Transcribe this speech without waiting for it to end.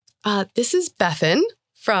This is Bethan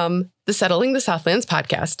from the Settling the Southlands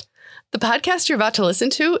podcast. The podcast you're about to listen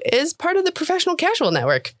to is part of the Professional Casual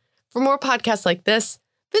Network. For more podcasts like this,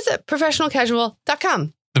 visit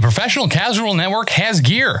professionalcasual.com. The Professional Casual Network has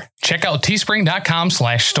gear. Check out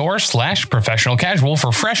teespring.com/store/professional casual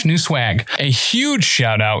for fresh new swag. A huge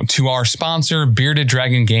shout out to our sponsor,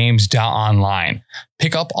 beardeddragongames.online.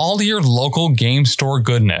 Pick up all your local game store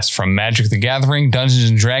goodness from Magic the Gathering,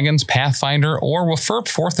 Dungeons & Dragons, Pathfinder, or WFRP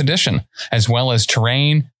 4th edition, as well as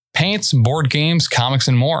terrain, paints, board games, comics,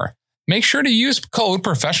 and more. Make sure to use code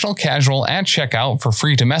Professional Casual at checkout for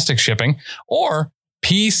free domestic shipping, or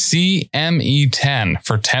PCME10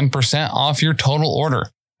 for 10% off your total order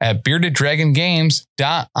at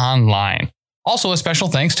beardeddragongames.online. Also, a special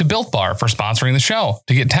thanks to Built Bar for sponsoring the show.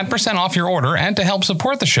 To get 10% off your order and to help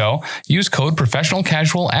support the show, use code Professional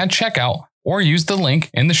Casual at checkout or use the link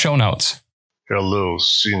in the show notes. Hello,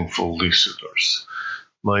 sinful listeners.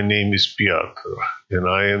 My name is Piotr, and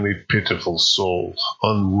I am a pitiful soul,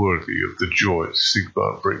 unworthy of the joy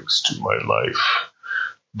Sigmar brings to my life.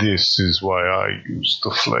 This is why I use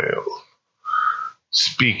the flail.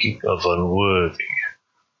 Speaking of unworthy,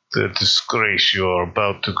 the disgrace you are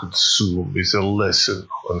about to consume is a lesson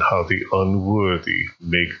on how the unworthy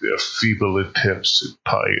make their feeble attempts at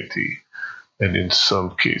piety, and in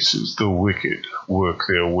some cases the wicked work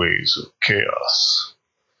their ways of chaos.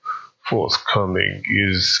 Forthcoming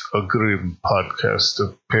is a grim podcast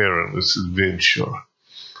of perilous adventure.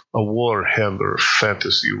 A Warhammer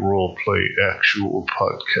fantasy roleplay actual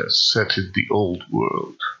podcast set in the old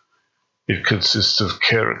world. It consists of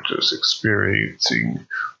characters experiencing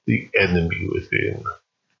the enemy within,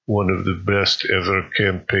 one of the best ever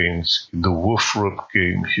campaigns in the WFRP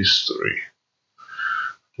game history.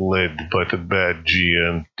 Led by the bad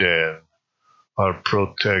GM Dan, our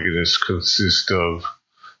protagonists consist of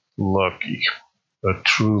Lucky, a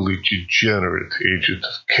truly degenerate agent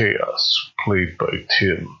of chaos, played by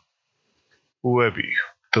Tim. Webby,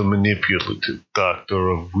 the manipulative doctor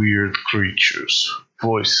of weird creatures,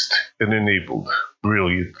 voiced and enabled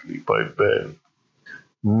brilliantly by Ben.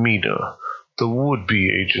 Mina, the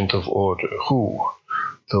would-be agent of order who,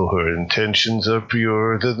 though her intentions are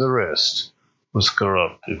purer than the rest, was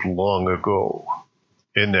corrupted long ago,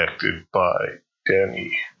 enacted by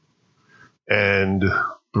Danny. And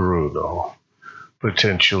Bruno,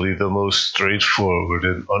 potentially the most straightforward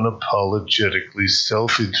and unapologetically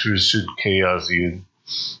self-interested Chaosian,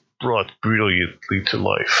 brought brilliantly to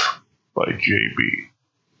life by JB.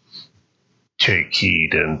 Take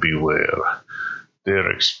heed and beware.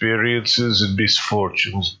 Their experiences and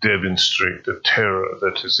misfortunes demonstrate the terror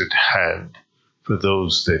that is at hand for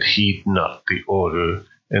those that heed not the order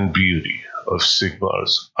and beauty of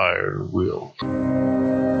Sigmar's iron will.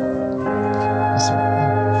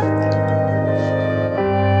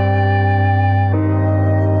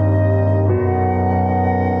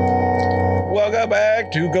 Welcome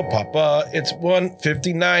back to Go Papa. It's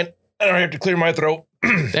 1:59. I don't have to clear my throat.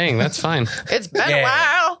 Dang, that's fine. It's been a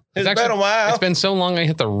while. It's been a while. It's been so long I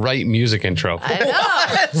hit the right music intro. I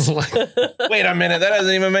know. Wait a minute. That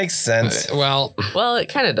doesn't even make sense. Well, it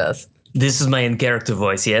kind of does. This is my in-character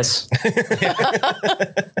voice, yes?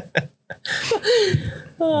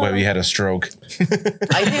 Webby had a stroke.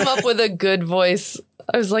 I came up with a good voice.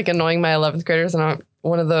 I was like annoying my 11th graders, and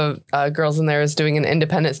one of the girls in there is doing an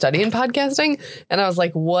independent study in podcasting. And I was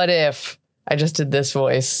like, what if I just did this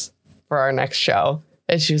voice for our next show?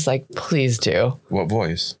 And she was like, please do. What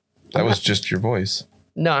voice? That was just your voice.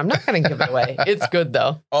 No, I'm not going to give it away. It's good,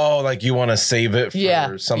 though. Oh, like you want to save it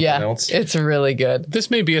for something else? It's really good.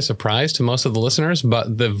 This may be a surprise to most of the listeners,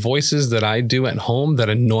 but the voices that I do at home that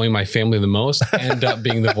annoy my family the most end up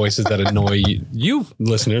being the voices that annoy you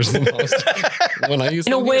listeners the most. When I use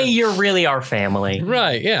In a way, you're really our family.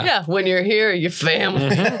 Right, yeah. Yeah, when you're here, your family.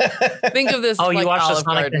 Mm-hmm. Think of this Oh, like you watched the Olive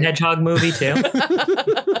Sonic Garden. the Hedgehog movie, too?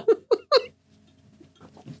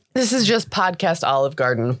 This is just podcast Olive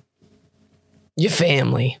Garden. Your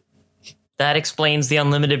family. That explains the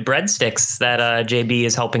unlimited breadsticks that JB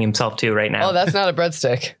is helping himself to right now. Oh, that's not a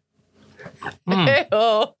breadstick.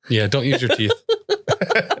 Hey-oh. Yeah, don't use your teeth.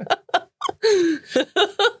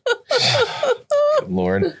 Good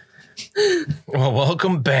Lord. Well,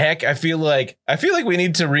 welcome back. I feel like we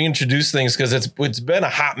need to reintroduce things because it's been a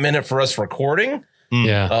hot minute for us recording.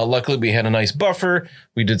 Yeah. Luckily, we had a nice buffer.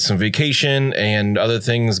 We did some vacation and other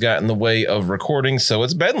things got in the way of recording. So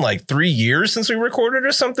it's been like 3 years since we recorded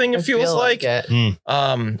or something. It feels like it. so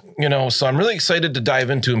I'm really excited to dive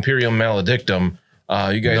into Imperium Maledictum.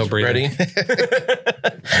 You guys No breathing.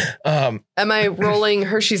 ready? Am I rolling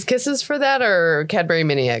Hershey's Kisses for that or Cadbury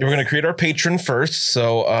Mini Eggs? We're going to create our patron first.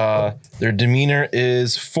 So their demeanor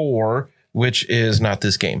is 4, which is not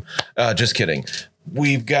this game. Just kidding.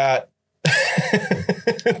 We've got...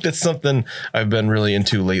 That's something I've been really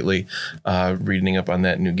into lately. Reading up on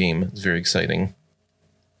that new game. It's very exciting.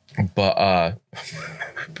 But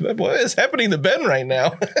what is happening to Ben right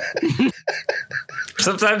now?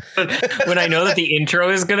 Sometimes when I know that the intro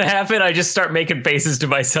is going to happen, I just start making faces to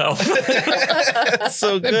myself. That's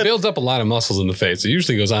so It good. builds up a lot of muscles in the face. It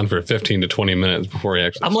usually goes on for 15 to 20 minutes before you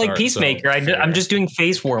actually I'm like start, Peacemaker. so- I'm just doing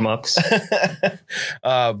face warm-ups.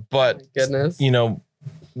 But, Goodness. you know,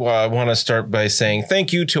 well, I want to start by saying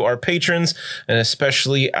thank you to our patrons, and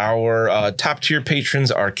especially our top tier patrons,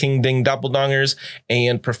 our King Ding Doppeldongers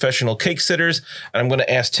and professional cake sitters. And I'm going to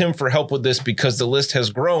ask Tim for help with this because the list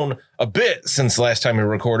has grown a bit since last time we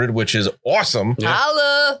recorded, which is awesome. Yeah.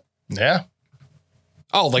 Holla! Yeah.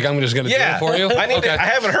 Oh, like I'm just going to do it for you? I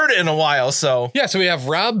haven't heard it in a while, so. Yeah, so we have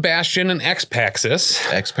Rob Bastion and X-Paxis.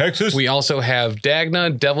 X-Paxis. We also have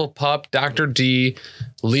Dagna, Devil Pup, Dr. D,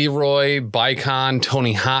 Leroy, Bicon,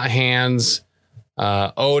 Tony Hot Hands,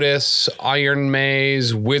 Otis, Iron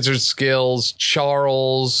Maze, Wizard Skills,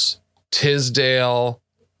 Charles, Tisdale.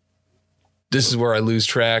 This is where I lose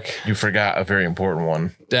track. You forgot a very important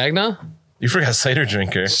one. Dagna? You forgot cider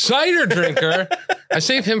drinker. Cider drinker. I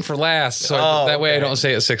save him for last, so that way I don't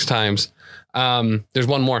say it 6 times. There's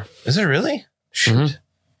one more. Is it really? Shoot.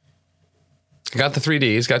 Got the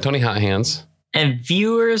 3Ds, got Tony Hot Hands. And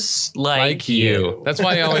viewers like you. That's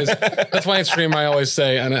why in stream I always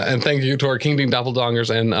say, and thank you to our King Ding Doppeldongers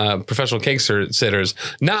and professional cake sitters,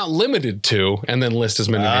 not limited to, and then list as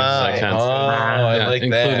many names as I can. I like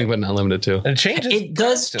including that. but not limited to. And it changes. It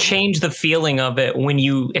does change the feeling of it when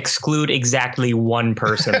you exclude exactly one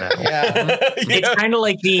person, though. Yeah. It's kind of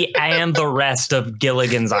like the and the rest of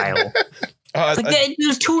Gilligan's Isle. It's like,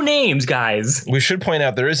 there's 2 names, guys. We should point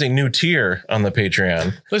out there is a new tier on the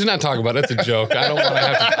Patreon. Let's not talk about it. It's a joke. I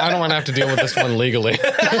don't want to have to deal with this one legally.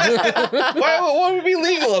 What would be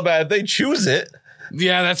legal about it? They choose it.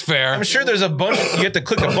 Yeah, that's fair. I'm sure there's a bunch. You have to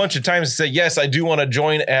click a bunch of times to say yes. I do want to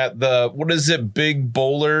join at the what is it? Big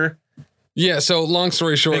Bowler. Yeah. So long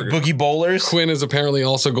story short, Big Boogie Bowlers. Quinn is apparently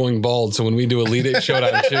also going bald. So when we do Elite 8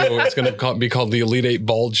 Showdown 2, it's going to be called the Elite 8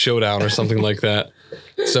 Bald Showdown or something like that.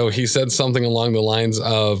 So he said something along the lines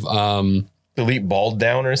of Elite Bald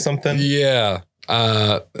Down or something. Yeah.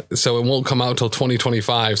 So it won't come out till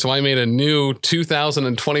 2025. So I made a new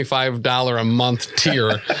 $2,025 a month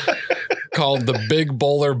tier called the Big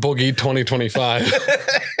Bowler Boogie 2025.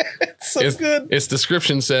 So good. Its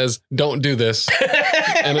description says, "Don't do this,"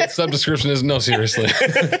 and its subdescription is, "No, seriously,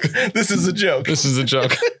 This is a joke. this is a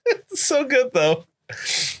joke." It's so good though.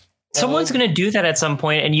 Someone's going to do that at some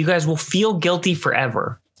point, and you guys will feel guilty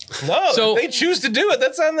forever. No, So- if they choose to do it,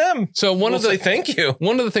 that's on them. So one We'll of the say thank you.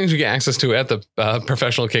 One of the things you get access to at the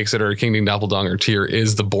professional cake sitter King Ding Doppeldonger tier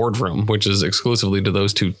is the boardroom, which is exclusively to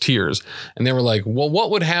those 2 tiers. And they were like, well, what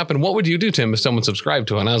would happen? What would you do, Tim, if someone subscribed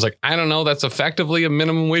to it? And I was like, I don't know. That's effectively a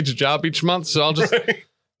minimum wage job each month. So I'll just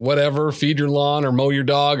whatever, feed your lawn or mow your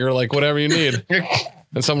dog or like whatever you need.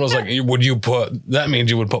 And someone was like, would you that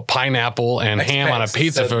means you would put pineapple and ham on a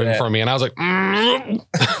pizza for me. And I was like,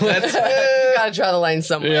 That's You gotta draw the line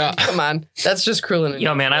somewhere. Yeah. Come on. That's just cruel and You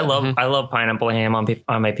know, man, I love pineapple ham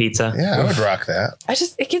on my pizza. Yeah, I would rock that.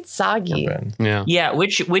 it gets soggy. yeah, Yeah,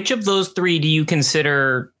 which of those 3 do you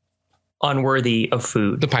consider unworthy of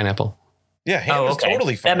food? the pineapple. Yeah, ham is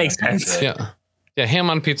totally fine. That makes on sense. pizza. Yeah, ham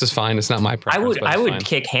on pizza's fine. It's not my preference. I would fine.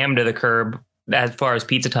 kick ham to the curb as far as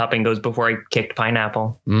pizza topping goes before I kicked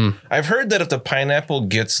pineapple. I've heard that if the pineapple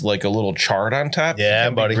gets like a little charred on top, Yeah, it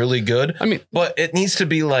can be buddy. really good. I mean, But it needs to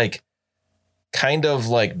be like kind of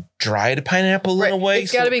like dried pineapple in a way.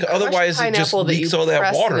 It's got to be otherwise it just pineapple that you leaks all that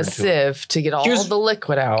press water in a into it. sieve to get all Here's- the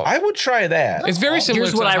liquid out. I would try that. it's very similar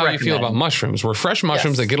Here's to what I how you feel recommend. about mushrooms. Where fresh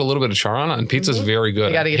mushrooms Yes. that get a little bit of char on it, and pizza's very good.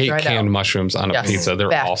 They gotta I get hate dried canned out. mushrooms on a Yes. pizza. They're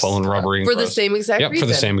Facts. awful and rubbery. and For the gross. same exact Yep, reason.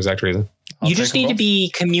 for the same exact reason. You just take need them to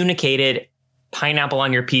be communicated pineapple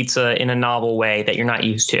on your pizza in a novel way that you're not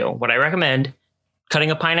used to. What I recommend, cutting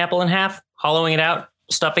a pineapple in half, hollowing it out,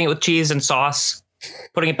 stuffing it with cheese and sauce,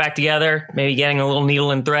 putting it back together, maybe getting a little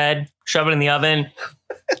needle and thread, shove it in the oven,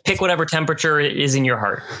 Pick whatever temperature it is in your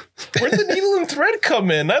heart. Where'd the needle and thread come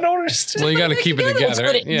in? I don't understand. Well, you got to keep it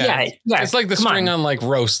together. Yeah. It's like the string on like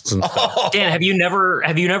roasts and stuff. Dan, have you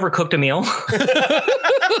never cooked a meal?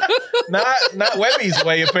 Not Webby's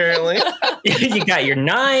way, apparently. You got your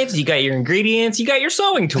knives, you got your ingredients, you got your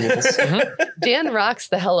sewing tools. Dan rocks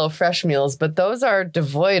the HelloFresh meals, but those are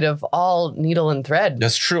devoid of all needle and thread.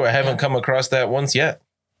 That's true. I haven't come across that once yet.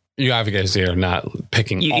 You guys are not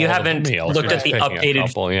picking. You all haven't the meals. looked You're at just the picking a updated.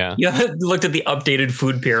 couple, yeah. You haven't looked at the updated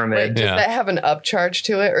food Wait, pyramid. does that have an upcharge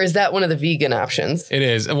to it, or is that one of the vegan options? It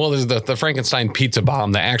is. Well, there's the Frankenstein pizza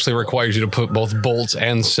bomb that actually requires you to put both bolts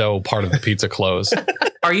and sew part of the pizza close.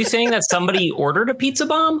 Are you saying that somebody ordered a pizza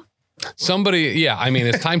bomb? Somebody, yeah. I mean,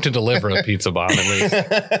 it's time to deliver a pizza bomb at least.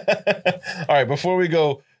 All right, before we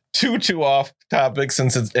go too off topic,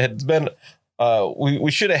 since it's been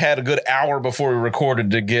we should have had a good hour before we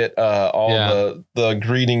recorded to get the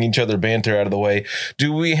greeting each other banter out of the way.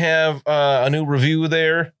 Do we have a new review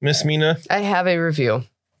there, Miss Mina? I have a review.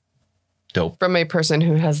 Dope. From a person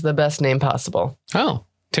who has the best name possible. Oh,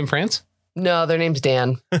 Tim France? No, their name's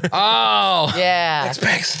Dan. Oh, Yeah.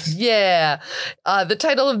 Specs. Yeah. The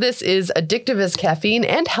title of this is Addictive as Caffeine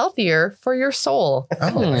and Healthier for Your Soul.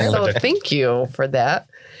 So thank you for that.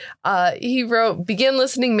 He wrote, began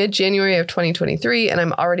listening mid-January of 2023, and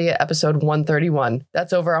I'm already at episode 131.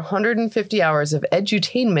 That's over 150 hours of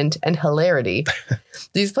edutainment and hilarity.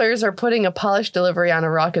 These players are putting a polished delivery on a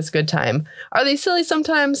raucous good time. Are they silly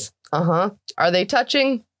sometimes? Uh-huh. Are they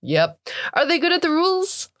touching? Yep. Are they good at the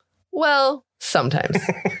rules? Well, sometimes.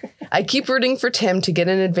 I keep rooting for Tim to get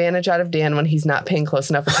an advantage out of Dan when he's not paying close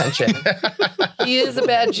enough attention. He is a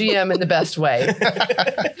bad GM in the best way.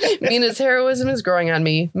 Mina's heroism is growing on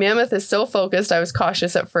me. Mammoth is so focused, I was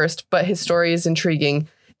cautious at first, but his story is intriguing.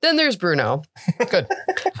 Then there's Bruno. Good.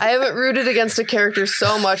 I haven't rooted against a character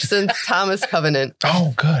so much since Thomas Covenant.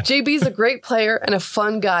 Oh, good. JB's a great player and a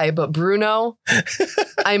fun guy, but Bruno,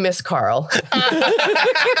 I miss Carl.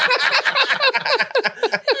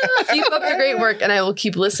 Keep up the great work, and I will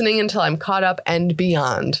keep listening until I'm caught up and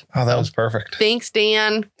beyond. Oh, that was perfect. Thanks,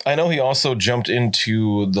 Dan. I know he also jumped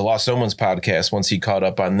into the Lost Omens podcast once he caught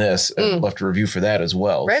up on this and left a review for that as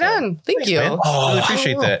well. Right on. Thank you. Man. Really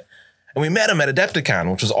appreciate that. And we met him at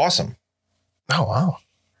Adepticon, which was awesome. Oh, wow.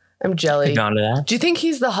 I'm jelly. Gone to that. Do you think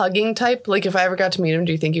he's the hugging type? Like, if I ever got to meet him,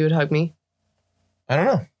 do you think he would hug me? I don't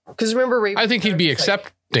know. Because remember, Raven, I think he'd be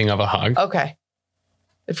accepting of a hug. Okay.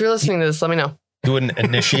 If you're listening to this, let me know. You wouldn't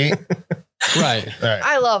initiate? Right. All right.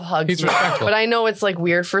 I love hugs, He's respectful. but I know it's like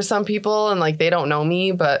weird for some people and like they don't know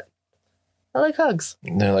me, but I like hugs.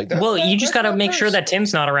 And they're like, Well, you just got to make sure that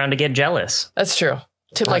Tim's not around to get jealous. That's true.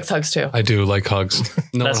 Tim likes hugs too. I do like hugs.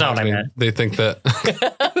 No That's one not hugs what I me. meant. They think that.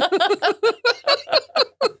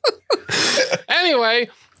 Anyway,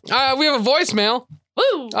 we have a voicemail.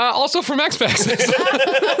 Woo! Also from Xbox.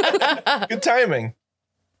 good timing.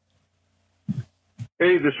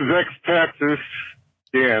 Hey, this is X-Taxis,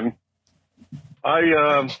 Dan.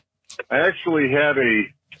 I actually had a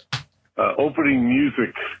opening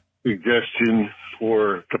music suggestion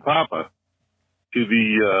for Kapapa to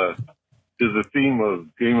the theme of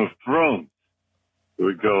Game of Thrones. It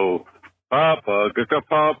would go Papa,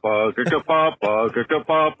 Papa, Papa,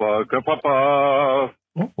 Papa, Papa.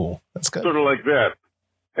 Oh, that's good. Sort of like that.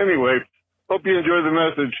 Anyway, hope you enjoy the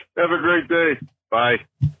message. Have a great day. Bye.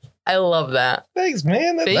 I love that. Thanks,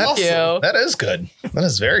 man. That's Thank awesome. you. That is good. That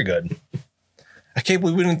is very good. I can't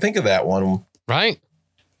believe we didn't think of that one. Right?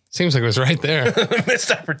 Seems like it was right there.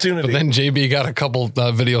 Missed opportunity. But then JB got a couple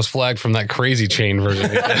videos flagged from that crazy chain version.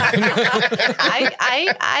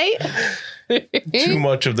 Too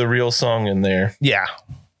much of the real song in there. Yeah.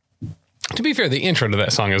 To be fair, the intro to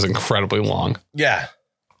that song is incredibly long. Yeah.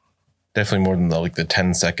 Definitely more than the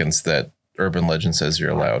 10 seconds that Urban Legend says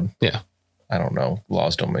you're allowed. Yeah. I don't know.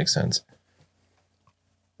 Laws don't make sense.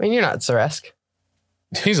 I mean, you're not Zaresk.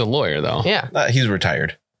 He's a lawyer, though. Yeah. He's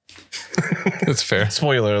retired. That's fair.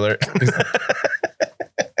 Spoiler alert.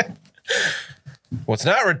 What's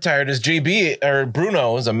not retired is JB, or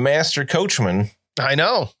Bruno, is a master coachman. I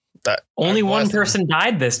know. Only one person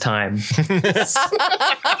died this time.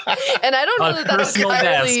 And I don't know A that that's personal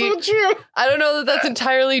entirely. I don't know that that's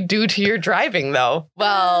entirely due to your driving, though.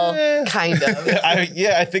 Well, kind of.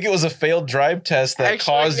 I think it was a failed drive test that Actually,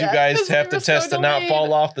 caused you yeah, guys because to have we to were test so to not delayed.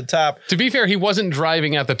 fall off the top. To be fair, he wasn't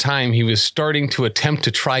driving at the time. He was starting to attempt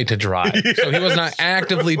to try to drive. So he was not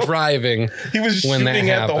actively driving. He was When that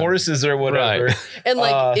shooting at the happened. horses or whatever. Right.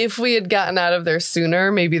 And if we had gotten out of there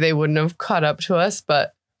sooner, maybe they wouldn't have caught up to us.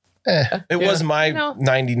 But It was my No.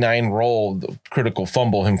 99 roll, the critical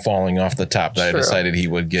fumble, him falling off the top that True. I decided he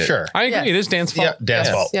would get. Sure. I agree. Yes. It is Dan's fault. Yeah, Dan's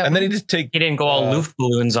Yeah. fault. Yeah. And then he just take He didn't go all Luft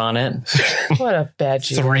balloons on it. What a bad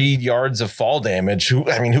G. 3 yards of fall damage. Who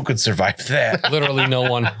could survive that? Literally no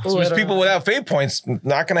one. Most people without fate points,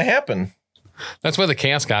 not going to happen. That's why the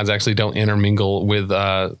Chaos Gods actually don't intermingle with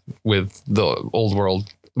the old world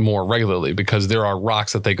more regularly, because there are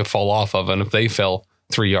rocks that they could fall off of, and if they fell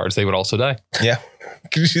 3 yards, they would also die. Yeah.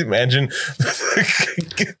 Can you imagine?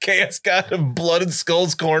 Chaos God of Blood and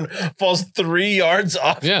Skulls Corn falls 3 yards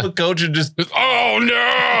off Yeah. the coach and just Oh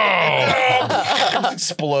no!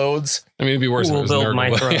 explodes. I mean, it'd be worse if it Will was build my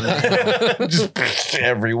Nurgle. throne. Just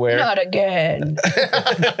everywhere. Not again.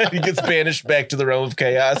 He gets banished back to the realm of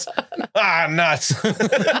chaos. Ah, nuts.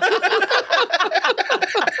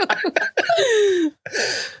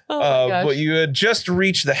 Oh my gosh. But you had just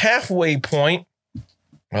reached the halfway point.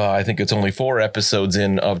 I think it's only 4 episodes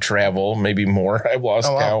in of travel, maybe more. I've lost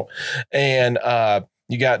Oh, wow. count. And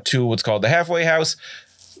you got to what's called the halfway house.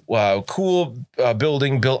 Cool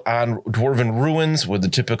building built on dwarven ruins with the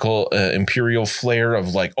typical imperial flair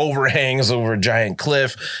of like overhangs over a giant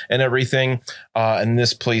cliff and everything. And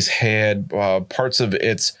this place had parts of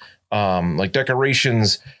its like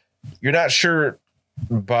decorations. You're not sure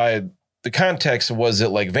by the context. Was it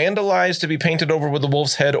like vandalized to be painted over with the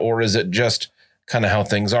wolf's head, or is it just kind of how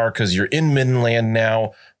things are? Because you're in Middenland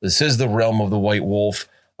now. This is the realm of the White Wolf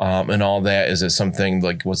and all that. Is it something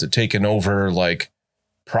like, was it taken over like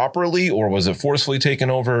properly, or was it forcefully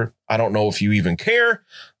taken over? I don't know if you even care.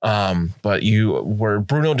 But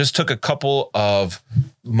Bruno just took a couple of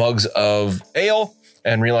mugs of ale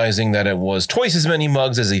and realizing that it was twice as many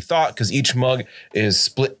mugs as he thought, because each mug is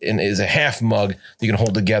split and is a half mug you can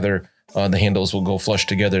hold together. The handles will go flush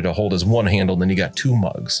together to hold as one handle. Then you got 2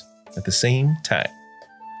 mugs at the same time.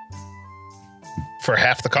 For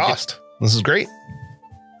half the cost. This is great.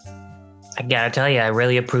 I gotta tell you, I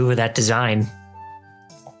really approve of that design.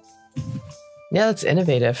 Yeah, that's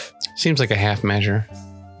innovative. Seems like a half measure.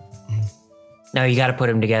 No, you gotta put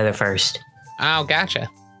them together first. Oh, gotcha.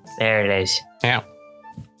 There it is. Yeah.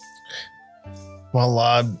 Well,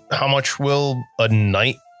 how much will a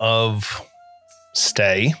night of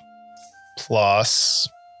stay plus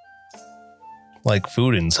like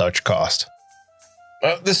food and such cost?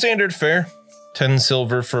 The standard fare, 10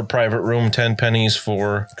 silver for private room, 10 pennies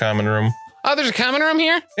for common room. Oh, there's a common room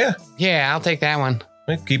here? Yeah. Yeah, I'll take that one.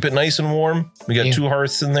 Keep it nice and warm. We got Yeah. 2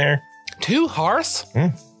 hearths in there. 2 hearths?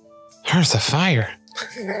 Mm. Hearths of fire.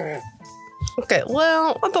 Okay,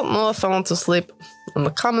 well, I don't know if I want to sleep in the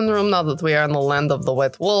common room now that we are in the land of the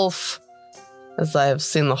White Wolf, as I have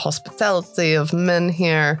seen the hospitality of men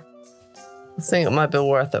here. I think it might be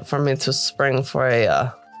worth it for me to spring for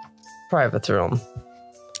a private room.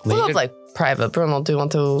 Leave Well, it, like private. Bruno, do you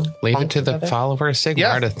want to leave bunk it to the together? followers Sigmar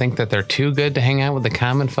Yeah. to think that they're too good to hang out with the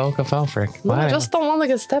common folk of Elfric. No, I Why? just don't want to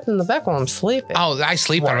get stabbed in the back while I'm sleeping. Oh, I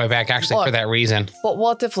sleep on my back actually Look. for that reason. But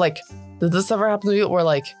what if, like, did this ever happen to you where,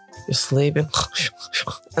 like, you're sleeping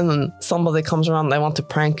and then somebody comes around and they want to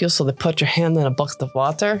prank you, so they put your hand in a bucket of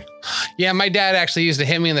water? Yeah, my dad actually used to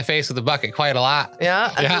hit me in the face with a bucket quite a lot.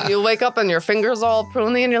 Yeah? And Yeah. then you wake up and your finger's all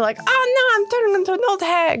pruny and you're like, oh no, I'm turning into an old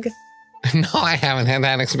hag. No, I haven't had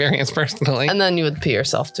that experience personally. And then you would pee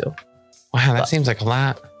yourself too. Wow, that seems like a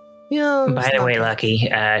lot. Yeah. By it's the not way, bad.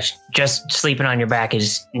 Lucky, just sleeping on your back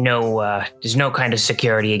is there's no kind of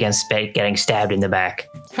security against getting stabbed in the back.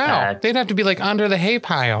 How? They'd have to be like under the hay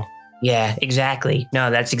pile. Yeah, exactly. No,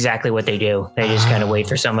 that's exactly what they do. They just kind of wait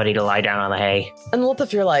for somebody to lie down on the hay. And what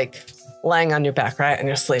if you're like laying on your back, right? And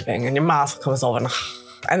you're sleeping and your mouth comes open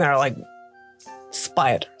and there are like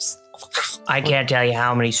spiders. I can't tell you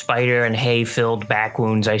how many spider and hay-filled back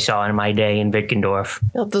wounds I saw in my day in Wittgendorf. You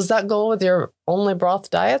know, does that go with your only broth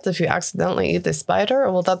diet if you accidentally eat a spider,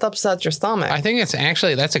 or will that upset your stomach? I think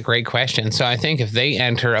that's a great question. So I think if they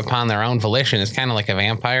enter upon their own volition, it's kind of like a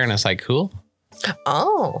vampire and it's like, cool.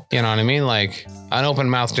 Oh. You know what I mean? Like an open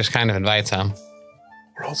mouth just kind of invites them.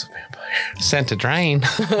 World's a vampire. Sent to drain.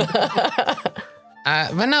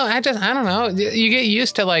 But no, I don't know. You get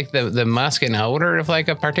used to like the musk and odor of like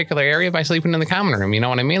a particular area by sleeping in the common room. You know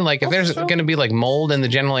what I mean? Like if there's going to be like mold in the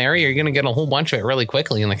general area, you're going to get a whole bunch of it really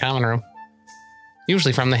quickly in the common room.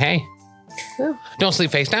 Usually from the hay. Yeah. Don't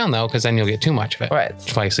sleep face down though, because then you'll get too much of it. Right.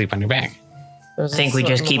 That's why you sleep on your back. I think we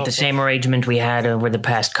just keep the same arrangement we had over the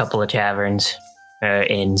past couple of taverns,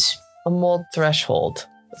 inns. A mold threshold.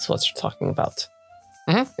 That's what you're talking about.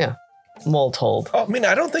 Mhm. Yeah. Mold hold. Oh, I mean,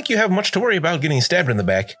 I don't think you have much to worry about getting stabbed in the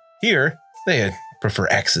back. Here, they prefer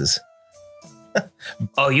axes.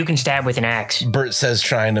 Oh, you can stab with an axe. Bert says,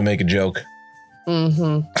 trying to make a joke.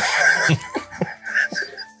 Mm-hmm.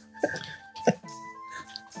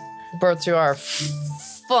 Bert, you are a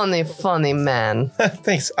funny man.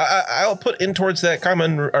 Thanks. I'll put in towards that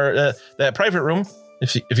common or that private room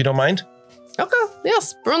if you don't mind. Okay.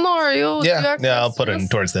 Yes, Bruno, are you? Yeah, I'll put it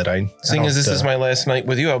towards that. Seeing as this is my last night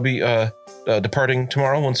with you, I'll be departing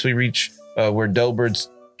tomorrow once we reach where Delbirds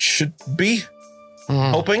should be.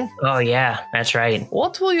 Hoping. Oh yeah, that's right.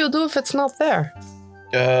 What will you do if it's not there?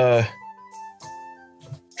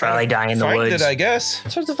 Probably die in the find woods. it, I guess.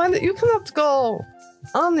 Try to find it. You cannot go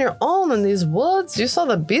on your own in these woods. You saw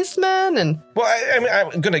the Beastman and...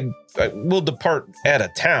 Well, we'll depart at a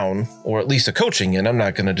town or at least a coaching inn. I'm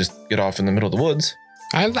not gonna just get off in the middle of the woods.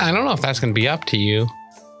 I don't know if that's going to be up to you.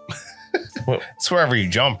 It's wherever you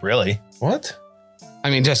jump, really. What? I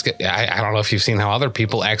mean, I don't know if you've seen how other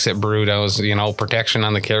people exit Bruto's, protection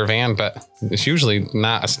on the caravan, but it's usually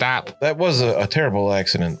not a stop. That was a terrible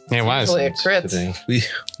accident. It was. Usually a crit. Today.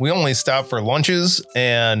 We only stop for lunches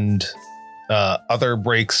and other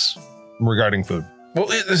breaks regarding food.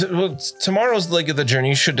 Well, tomorrow's leg of the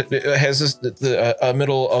journey has the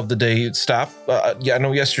middle of the day stop. I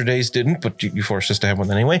know yesterday's didn't, but you forced us to have one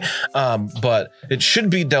anyway. But it should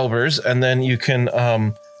be Delbers, and then you can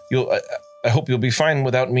I hope you'll be fine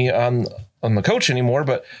without me on the coach anymore.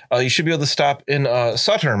 But you should be able to stop in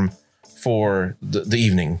Sutterm for the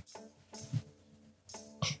evening.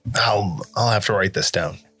 I'll have to write this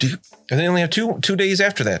down. And they only have two days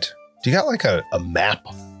after that. Do you got like a map?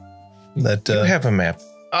 That You have a map.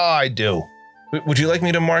 Oh, I do. Would you like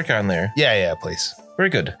me to mark on there? Yeah, please. Very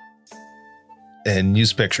good. And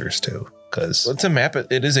use pictures too, because It's a map.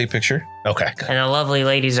 It is a picture. okay. Good. And the lovely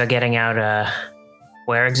ladies are getting out.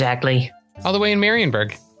 Where exactly? All the way in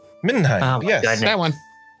Marienburg. Mindenheim. Oh my yes. goodness. That one.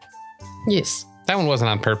 Yes. That one wasn't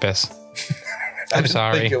on purpose. I I'm didn't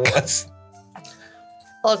sorry. think it was.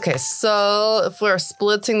 Okay, so if we're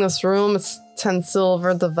splitting this room, it's 10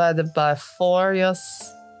 silver divided by 4,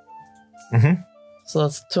 yes? Mm-hmm. So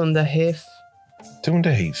that's 2.5.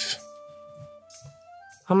 2.5.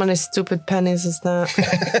 How many stupid pennies is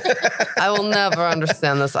that? I will never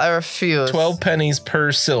understand this. I refuse. 12 pennies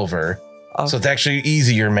per silver. Okay. So it's actually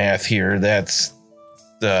easier math here. That's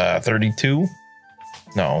 32?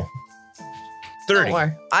 No. 30. Don't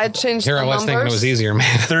worry. I changed Here the I was thinking it numbers. was easier,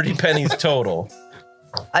 man. 30 pennies total.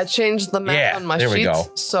 I changed the math Yeah, on my there we sheet,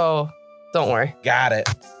 go. so don't worry. Got it.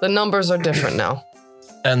 The numbers are different now.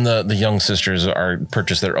 And the young sisters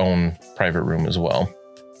purchased their own private room as well.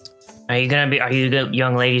 Are you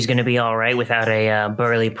young ladies gonna be all right without a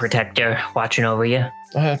burly protector watching over you?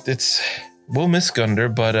 We'll miss Gunder,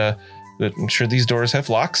 but I'm sure these doors have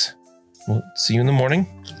locks. We'll see you in the morning.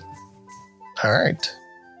 All right.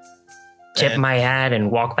 Tip my hat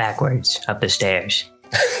and walk backwards up the stairs.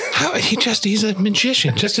 He's a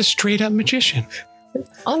magician, just a straight up magician.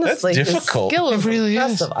 Honestly, That's his difficult. skill is It really is.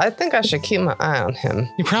 impressive. I think I should keep my eye on him.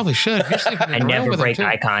 You probably should. You're sleeping in I the room never with him, break too.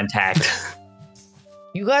 eye contact.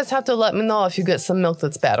 You guys have to let me know if you get some milk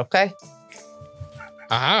that's bad, okay?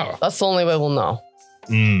 Oh. That's the only way we'll know.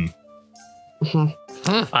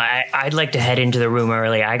 I'd like to head into the room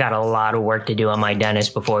early. I got a lot of work to do on my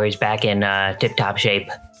dentist before he's back in tip-top shape.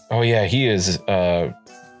 Oh, yeah, he is. Oh,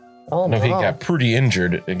 No, he no. got pretty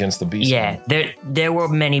injured against the beast. Yeah, there were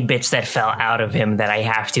many bits that fell out of him that I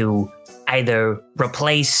have to either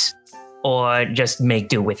replace or just make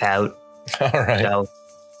do without. All right. So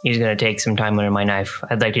he's gonna take some time under my knife.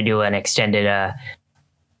 I'd like to do an extended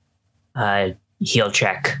heal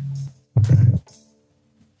check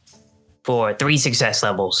for 3 success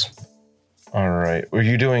levels. All right. Were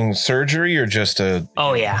you doing surgery or just a...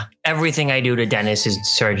 Oh yeah, everything I do to Dennis is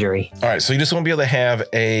surgery. All right, so you just won't be able to have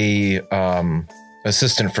a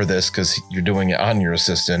assistant for this because you're doing it on your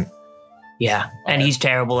assistant. Yeah, and he's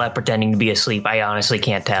terrible at pretending to be asleep. I honestly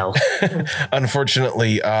can't tell.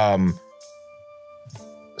 Unfortunately,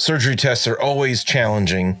 surgery tests are always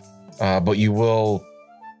challenging, but you will...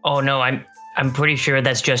 Oh no, I'm pretty sure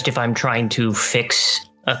that's just if I'm trying to fix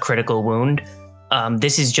a critical wound.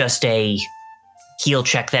 This is just a heal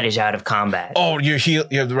check that is out of combat. Oh, you're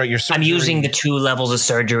right. Your surgery... I'm using the 2 levels of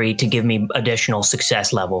surgery to give me additional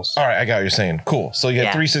success levels. All right, I got what you're saying. Cool. So you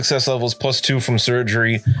got 3 success levels plus 2 from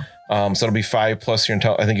surgery. So it'll be 5 plus your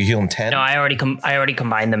I think you heal him 10. No, I already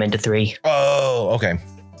combined them into 3. Oh, okay.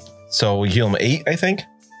 So we heal him 8, I think.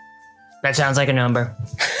 That sounds like a number.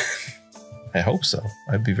 I hope so.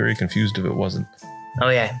 I'd be very confused if it wasn't. Oh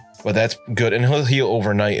yeah. But that's good, and he'll heal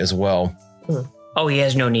overnight as well. Oh, he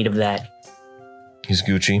has no need of that. He's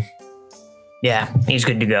Gucci. Yeah, he's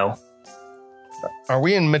good to go. Are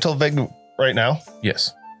we in Mittelweg right now?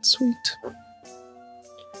 Yes. Sweet.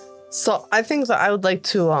 So I think that I would like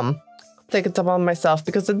to take it upon myself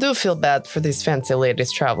because I do feel bad for these fancy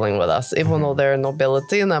ladies traveling with us, even though they're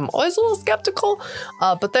nobility, and I'm always a little skeptical.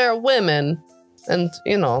 But they're women, and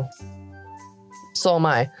so am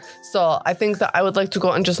I. So I think that I would like to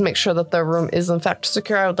go and just make sure that their room is in fact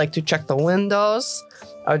secure. I would like to check the windows.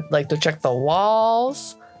 I would like to check the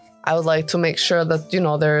walls. I would like to make sure that,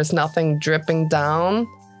 there is nothing dripping down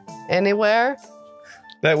anywhere.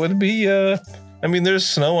 That would be, there's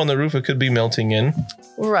snow on the roof. It could be melting in.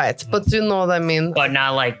 Right, but do you know what I mean? But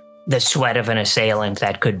not like the sweat of an assailant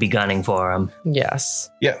that could be gunning for him.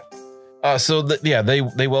 Yes. Yeah.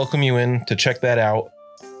 They welcome you in to check that out.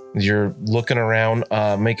 You're looking around.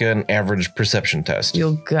 Make an average perception test.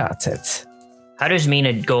 You got it. How does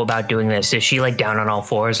Mina go about doing this? Is she like down on all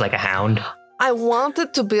fours like a hound? I want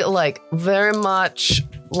it to be like very much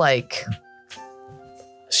like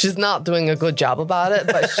she's not doing a good job about it,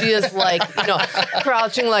 but she is like,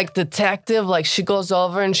 crouching like detective. Like she goes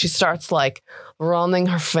over and she starts like running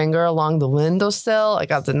her finger along the windowsill. I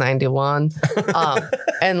got the 91.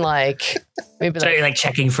 And like maybe so you're like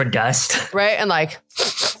checking for dust. Right. And like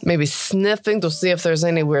maybe sniffing to see if there's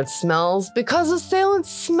any weird smells because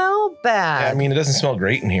assailants smell bad. Yeah, it doesn't smell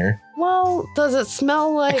great in here. Well, does it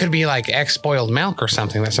smell like... It could be like ex-spoiled milk or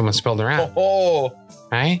something that someone spilled around. Oh.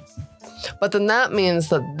 Right? But then that means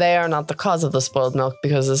that they are not the cause of the spoiled milk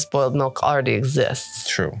because the spoiled milk already exists.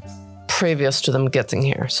 True. Previous to them getting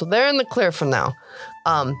here. So they're in the clear for now.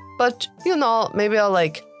 But, maybe I'll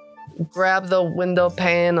like grab the window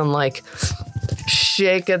pane and like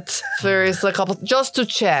shake it furiously a couple just to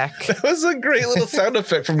check. That was a great little sound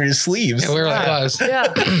effect from your sleeves. It really was.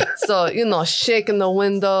 Yeah. So, shaking the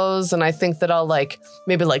windows, and I think that I'll like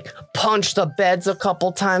maybe like punch the beds a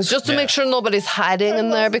couple times just to make sure nobody's hiding in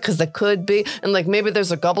there because they could be. And like maybe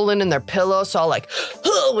there's a goblin in their pillow, so I'll like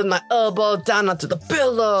with my elbow down onto the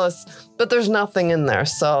pillows. But there's nothing in there,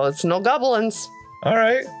 so it's no goblins. All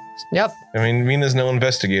right. Yep. Mina's no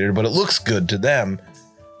investigator, but it looks good to them.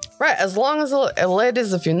 Right, as long as,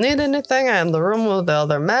 ladies, if you need anything, I am in the room with the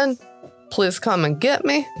other men. Please come and get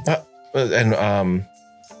me. And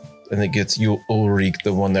it gets you, Ulrich,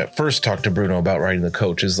 the one that first talked to Bruno about riding the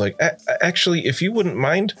coach, is like, actually, if you wouldn't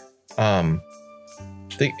mind,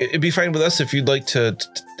 it'd be fine with us if you'd like to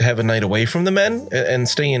have a night away from the men and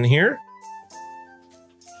stay in here.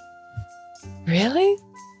 Really?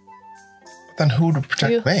 Then who to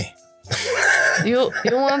protect me? You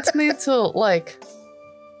want me to, like,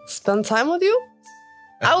 spend time with you?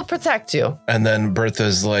 I will protect you. And then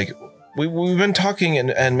Bertha's like, we've been talking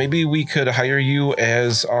and maybe we could hire you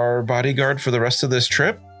as our bodyguard for the rest of this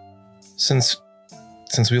trip since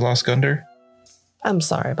we lost Gunder. I'm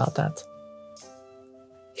sorry about that.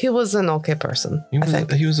 He was an okay person, I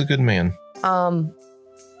think. He was a good man.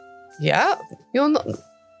 Yeah,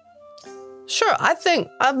 sure, I think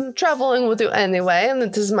I'm traveling with you anyway, and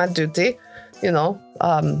it is my duty,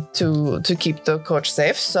 to keep the coach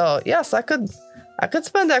safe. So yes, I could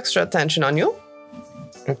spend extra attention on you.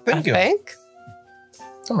 Thank you. I think.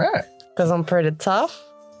 All right. Because I'm pretty tough.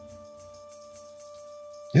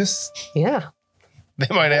 Yes. Yeah.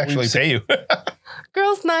 They might actually pay you.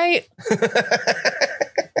 Girls' night.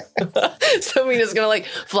 So Mina's gonna like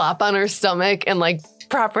flop on her stomach and like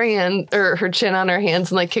prop her hand or her chin on her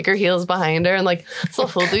hands and like kick her heels behind her and like, so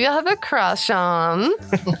who do you have a crush on?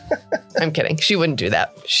 I'm kidding. She wouldn't do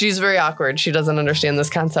that. She's very awkward. She doesn't understand this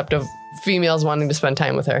concept of females wanting to spend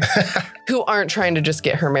time with her who aren't trying to just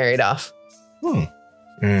get her married off.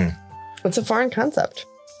 It's a foreign concept.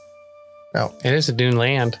 No. It is a dune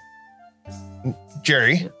land.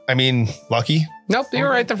 Lucky. Nope, you were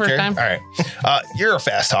right the first Jerry? time. All right. You're a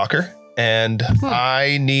fast talker, and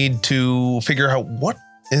I need to figure out what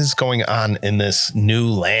is going on in this new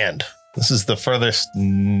land. This is the furthest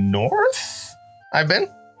north I've been.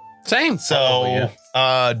 Same. So,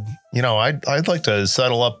 I'd like to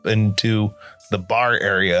settle up into the bar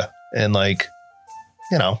area and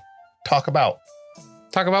talk about.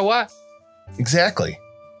 Talk about what? Exactly.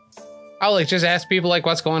 Oh, like just ask people like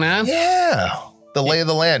what's going on? Yeah. The lay of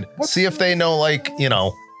the land. See if they know,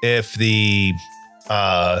 if the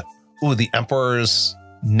Emperor's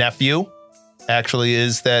nephew actually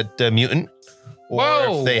is that mutant. Or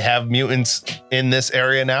if they have mutants in this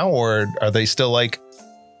area now, or are they still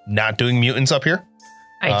not doing mutants up here?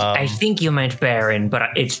 I think you meant Baron, but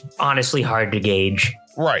it's honestly hard to gauge.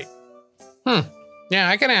 Right. Yeah,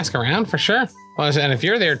 I can ask around for sure. Well, and if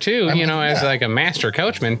you're there too, as like a master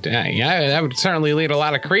coachman, that would certainly lead a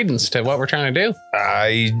lot of credence to what we're trying to do.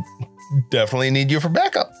 I definitely need you for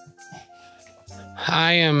backup.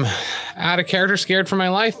 I am out of character, scared for my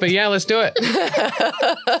life, but yeah, let's do it.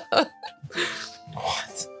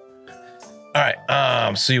 What? All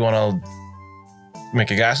right. So you want to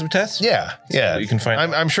make a gossip test? Yeah. Yeah. So you can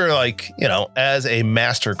find. I'm sure, like, as a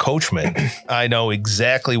master coachman, I know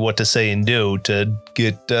exactly what to say and do to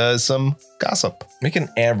get some gossip. Make an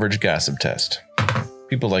average gossip test.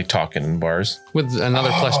 People like talking in bars. With another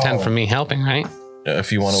plus 10 from me helping, right?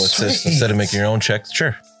 If you want to assist Sweet. instead of making your own checks,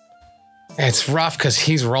 sure. It's rough because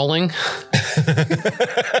he's rolling.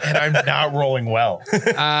 And I'm not rolling well.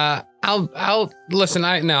 I'll listen.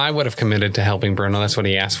 I would have committed to helping Bruno. That's what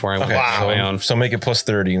he asked for. I went Okay, on my own. so make it plus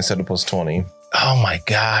 30 instead of plus 20. Oh my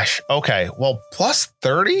gosh. Okay. Well, plus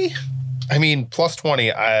 30? I mean, plus 20,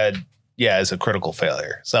 is a critical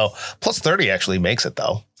failure. So plus 30 actually makes it,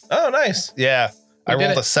 though. Oh, nice. Yeah. I did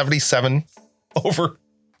rolled it. a 77 over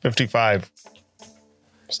 55.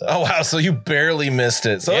 So. Oh, wow. So you barely missed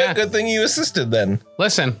it. So Yeah. good thing you assisted then.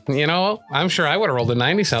 Listen, I'm sure I would have rolled a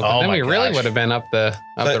 90 something. Oh Then my we really gosh. would have been up the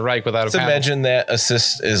right without a Let's paddle. imagine that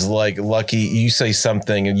assist is like Lucky. You say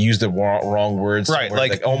something and use the wrong words. Right, somewhere,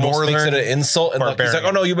 like almost makes it northern an insult. And Lucky's like,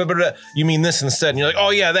 barbarian. oh, no, you mean this instead. And you're like, oh,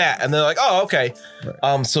 yeah, that. And they're like, oh, okay.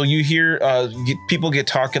 So you hear people get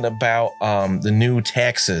talking about the new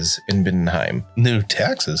taxes in Mindenheim. New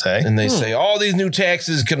taxes, hey? And they say, all these new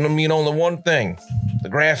taxes can mean only one thing. The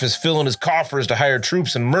Graf is filling his coffers to hire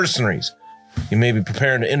troops and mercenaries. He may be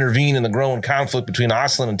preparing to intervene in the growing conflict between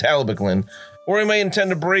Oslin and Talabeclan, or he may intend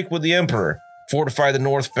to break with the Emperor, fortify the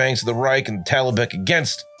north banks of the Reich and Talabek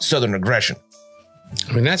against southern aggression.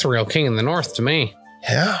 I mean, that's a real king in the north to me.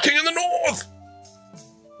 Yeah. King of the North!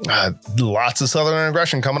 Lots of southern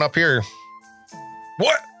aggression coming up here.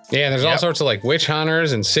 What? Yeah, there's all Yep. sorts of like witch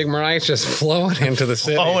hunters and Sigmarites just flowing into the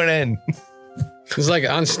city. Flowing in. It's like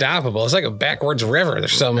unstoppable. It's like a backwards river.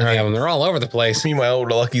 There's so many of them. They're all over the place. Meanwhile,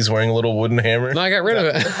 Lucky's wearing a little wooden hammer. No, I got rid of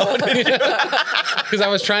it because I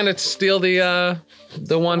was trying to steal the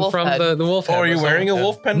one Wolf from head. the wolf. Oh, head are or you something. wearing a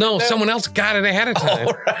wolf pendant? No, now? someone else got it ahead of time.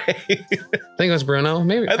 All right. I think it was Bruno.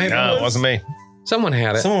 Maybe I think No, it wasn't me. someone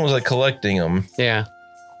had it. Someone was like collecting them. Yeah.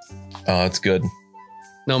 Oh, it's good.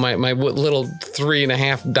 No, my little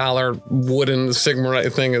 $3.50 wooden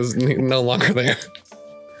Sigmarite thing is no longer there.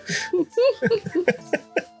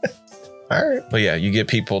 All right. But yeah, you get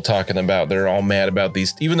people talking about they're all mad about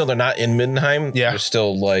these, even though they're not in Mindenheim. Yeah. They're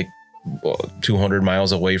still like 200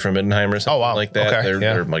 miles away from Mindenheim or something wow. like that. Okay,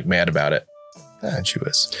 yeah. They're like mad about it. She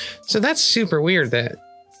was. So that's super weird that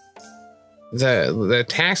the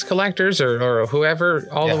tax collectors or whoever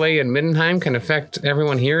all Yeah. the way in Mindenheim can affect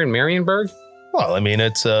everyone here in Marienburg. Well, I mean,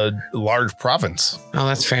 it's a large province, Oh,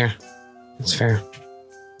 that's fair. That's fair.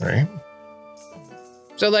 right?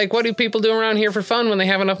 So, like, what do people do around here for fun when they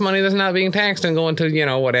have enough money that's not being taxed and going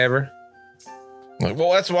to, whatever? Like,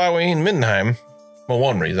 well, that's why we in Mindenheim. Well,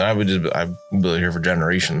 one reason I've been here for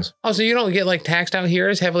generations. Oh, so you don't get, like, taxed out here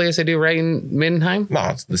as heavily as they do right in Mindenheim? No,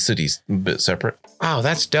 it's the city's a bit separate. Oh,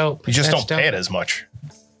 that's dope. You just That's don't pay it as much.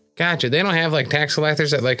 Gotcha. They don't have, like, tax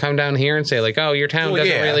collectors that, like, come down here and say, like, oh, your town Well,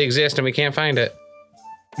 doesn't yeah. really exist and we can't find it.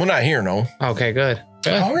 Well, not here, no. Okay, good.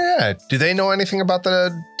 Oh, yeah. Do they know anything about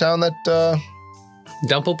the town that,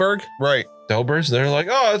 Dumpelberg? right? Delbers, they're like,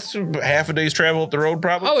 oh, it's half a day's travel up the road,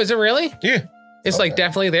 probably. Oh, is it really? Yeah, It's, like,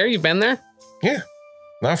 definitely there? You've been there?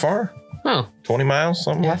 not far. Oh. 20 miles,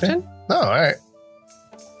 something like that. Often? Oh, all right.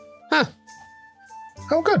 Huh.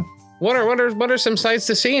 Oh, good. What are some sights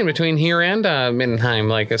to see in between here and Mindenheim?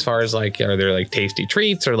 Like, as far as, like, are there, like, tasty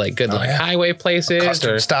treats or, like, good, Oh, like, yeah. highway places?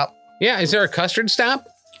 Custard Or stop. Yeah, is there a custard stop?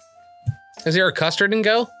 Is there a custard and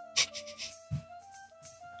go?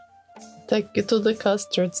 Take you to the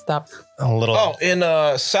custard stop. A little. Oh, in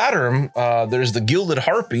Sodom, there's the Gilded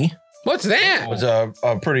Harpy. What's that? It's a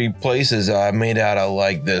pretty place is made out of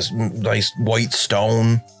like this nice white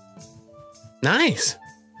stone, Nice.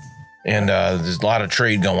 and there's a lot of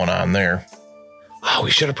trade going on there. Oh, we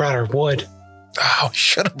should have brought our wood. Oh,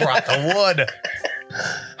 should have brought the wood.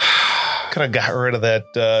 Could have got rid of that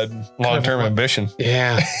long-term ambition.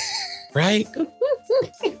 Yeah. Right?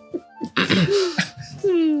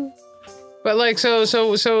 But like so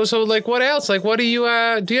like what else? Like what do you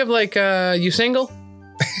have like you single?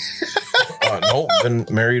 Nope, been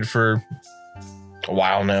married for a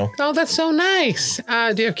while now. Oh, that's so nice.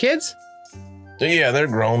 Do you have kids? Yeah, they're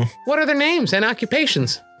grown. What are their names and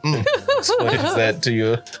occupations? Explains that to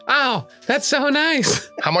you. Oh, that's so nice.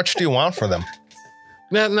 How much do you want for them?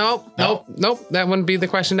 Nope. That wouldn't be the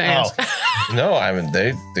question to ask. No, I mean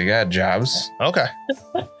they got jobs. Okay.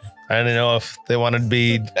 I didn't know if they wanted to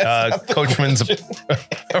be coachman's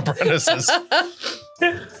apprentices.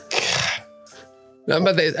 No,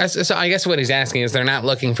 but so I guess what he's asking is they're not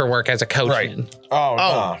looking for work as a coachman.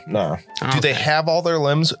 Oh, no. Do they have all their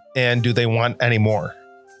limbs, and do they want any more?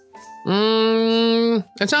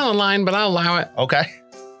 It's on the line, but I'll allow it. Okay.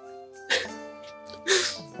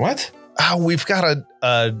 What? Oh, we've got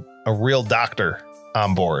a real doctor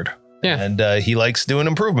on board. Yeah. And he likes doing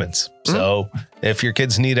improvements. So if your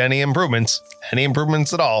kids need any improvements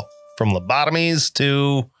at all, from lobotomies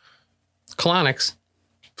to Colonics.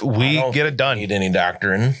 we get it done. Need any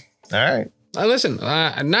doctoring? All right. Listen,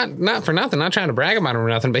 not for nothing, not trying to brag about him or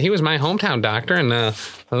nothing, but he was my hometown doctor, and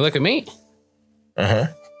look at me. Uh-huh.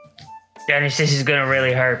 Dennis, this is gonna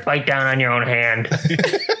really hurt. Bite down on your own hand.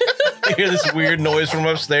 You hear this weird noise from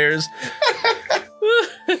upstairs.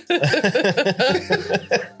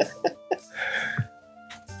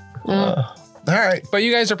 All right. But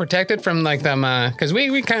you guys are protected from like them, because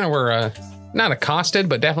we kind of were not accosted,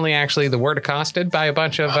 but definitely actually the word accosted by a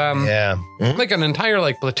bunch of Yeah. like an entire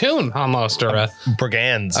like platoon almost, or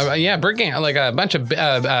Brigands. brigand, like a bunch of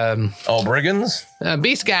Brigands?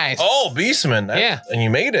 beast guys. Oh, Beastmen. Yeah. And you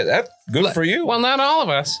made it. That's good for you. Well, not all of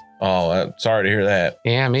us. Oh, sorry to hear that.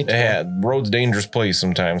 Yeah, me too. Yeah, road's a dangerous place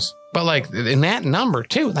sometimes. But like in that number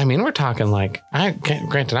too, I mean, we're talking like,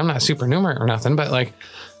 granted, I'm not supernumerate or nothing, but like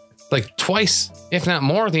twice, if not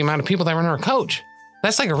more, the amount of people that were in our coach.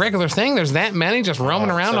 That's like a regular thing. There's that many just roaming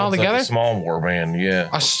around all Sounds like together. a small war band, yeah.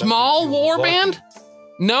 A small war lucky. band?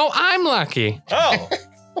 No, I'm lucky. Oh.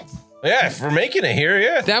 Yeah, for making it here,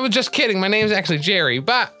 yeah. That was just kidding. My name's actually Jerry,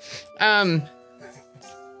 but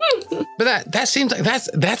that seems like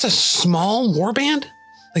that's a small war band.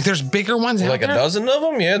 Like there's bigger ones out Like there. a dozen of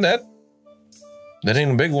them? Yeah, that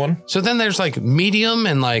ain't a big one. So then there's like medium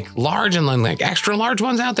and like large and then like extra large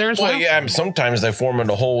ones out there as well. Well, yeah, sometimes they form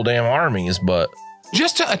into whole damn armies, but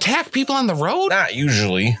Just to attack people on the road? not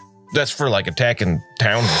usually. That's for like attacking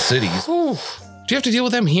towns and cities. Ooh. Do you have to deal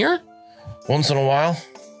with them here? Once in a while.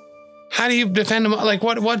 How do you defend them? Like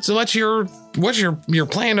what's your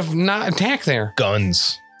plan of not attack there?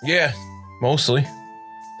 Guns. Yeah, mostly.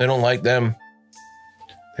 They don't like them.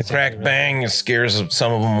 Crack bang, it scares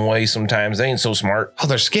some of them away sometimes. They ain't so smart. Oh,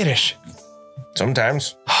 they're skittish.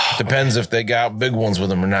 Sometimes. Depends if they got big ones with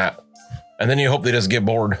them or not. And then you hope they just get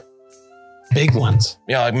bored. Big ones.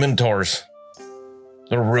 Yeah, like Minotaurs.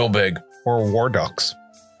 They're real big. Or war ducks.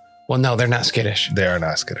 Well, no, they're not skittish. They are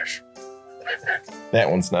not skittish. That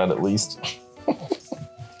one's not, at least.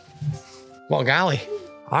 Well, golly.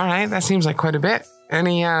 All right, that seems like quite a bit.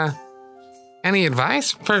 Any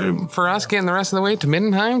advice for us getting the rest of the way to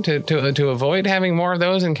Middenheim to avoid having more of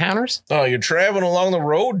those encounters? Oh, you're traveling along the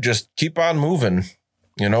road, just keep on moving.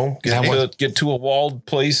 You know, get to a walled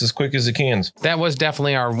place as quick as you can. That was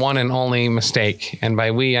definitely our one and only mistake. And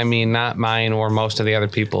by we, I mean not mine or most of the other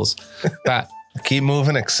people's. But Keep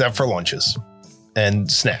moving except for lunches and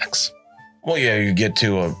snacks. Well, yeah, you get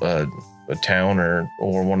to a town or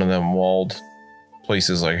one of them walled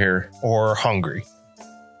places like here. Or hungry.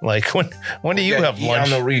 Like when do you have eat lunch?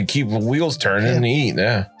 you keep the wheels turning and eat,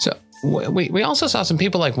 yeah. so we also saw some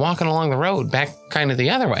people like walking along the road back kind of the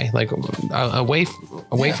other way, like away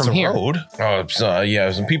It's from a here. road. Oh, so, yeah,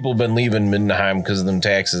 some people have been leaving Middenheim because of them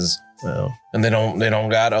taxes. Well, And they don't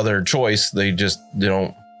got other choice. They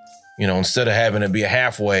don't, instead of having it be a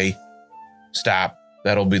halfway stop,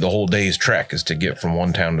 that'll be the whole day's trek is to get from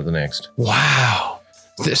one town to the next. Wow.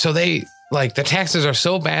 So they like the taxes are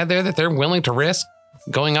so bad there that they're willing to risk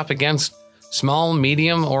going up against small,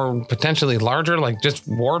 medium, or potentially larger, like just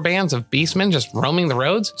war bands of beastmen just roaming the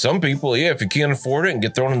roads? Some people, yeah, if you can't afford it and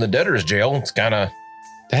get thrown in the debtor's jail, it's kind of...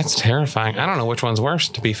 That's terrifying. I don't know which one's worse,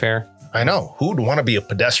 to be fair. I know. Who'd want to be a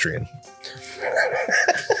pedestrian?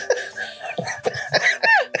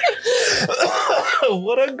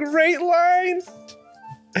 What a great line.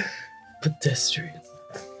 Pedestrian.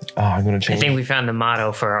 Oh, I'm going to I change. think we found the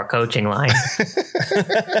motto for our coaching line.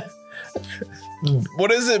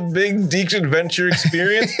 What is it? Big Deeks Adventure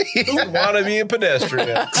Experience? Who want to be a pedestrian?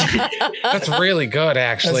 That's really good,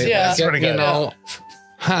 actually. That's pretty good.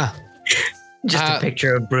 Huh. Just a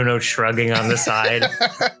picture of Bruno shrugging on the side.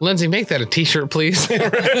 Lindsay, make that a t-shirt, please.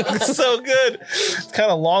 It's so good. It's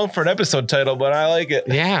kind of long for an episode title, but I like it.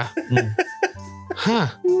 Yeah. Huh.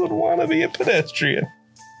 Who would want to be a pedestrian?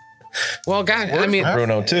 Well, God, I mean,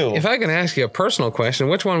 Bruno, too. if I can ask you a personal question,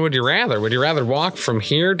 which one would you rather? Would you rather walk from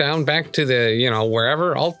here down back to the,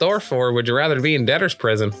 wherever, Altdorf, or would you rather be in debtor's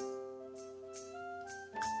prison?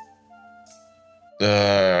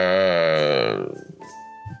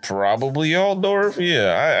 Probably Altdorf.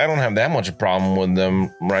 Yeah, I don't have that much a problem with them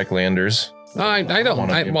Reichlanders. I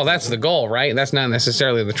don't. Well, that's the goal, right? That's not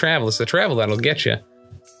necessarily the travel. It's the travel that'll get you.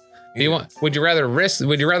 Would you rather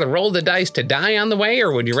roll the dice to die on the way,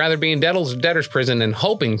 or would you rather be in debtor's prison and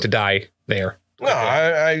hoping to die there?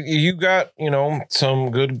 No, you got, some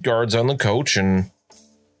good guards on the coach, and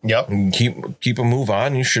Yep. And keep a move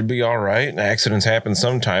on. You should be all right. Accidents happen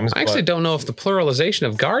sometimes. I actually but- don't know if the pluralization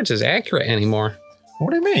of guards is accurate anymore. What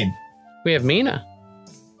do you mean? We have Mina.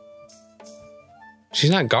 She's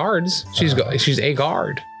not guards. She's a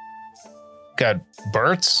guard. Got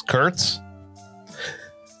Kurtz?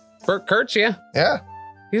 Bert Kurtz, yeah. Yeah.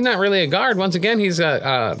 He's not really a guard. Once again, he's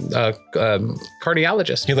a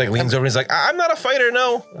cardiologist. He like leans over and he's like, I'm not a fighter,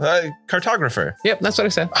 no. Cartographer. Yep, that's what I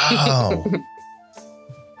said. Oh.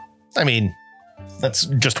 I mean, that's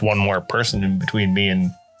just one more person in between me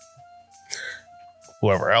and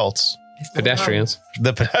whoever else. Pedestrians.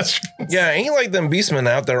 The pedestrian. Yeah, ain't like them beastmen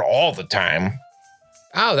out there all the time.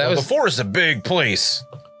 Oh, that was The forest is a big place.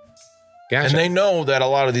 gotcha. And they know that a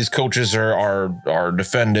lot of these coaches are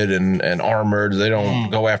defended and armored. They don't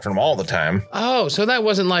go after them all the time. Oh, so that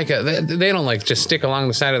wasn't like they don't like just stick along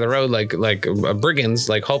the side of the road like brigands,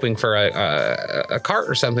 like hoping for a cart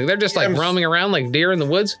or something. They're just like roaming around like deer in the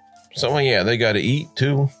woods. So yeah, they got to eat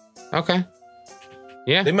too. Okay.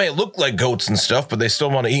 Yeah. They might look like goats and stuff, but they still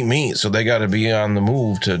want to eat meat, so they got to be on the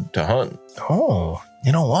move to hunt. Oh,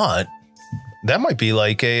 you know what? That might be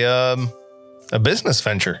like a business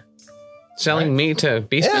venture. Selling meat to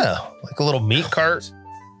beastmen? Yeah, like a little meat cart.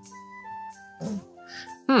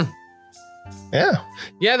 Yeah.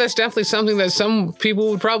 Yeah, that's definitely something that some people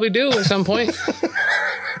would probably do at some point.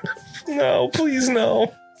 No, please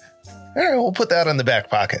no. All right, we'll put that in the back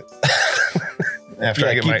pocket. After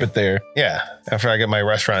I get keep my it there. after I get my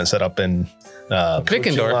restaurant set up in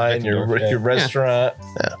Vickendorf. Line, your restaurant.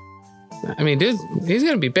 I mean, dude, he's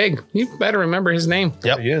going to be big. You better remember his name.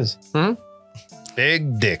 Yep. He is.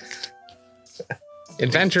 Big Dick.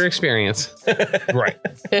 Adventure experience. Right.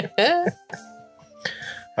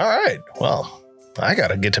 All right. Well, I got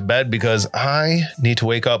to get to bed because I need to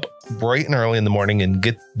wake up bright and early in the morning and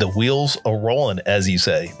get the wheels a-rolling, as you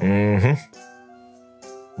say. Mm-hmm.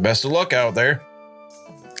 Best of luck out there.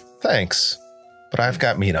 Thanks. But I've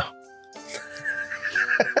got Mina.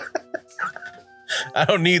 I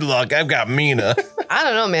don't need luck. I've got Mina. I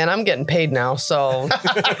don't know, man. I'm getting paid now, so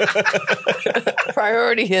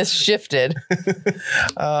priority has shifted.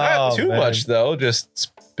 Not too much, though,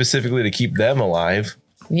 just specifically to keep them alive.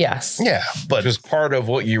 Yes. Yeah, Which was part of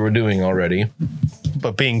what you were doing already.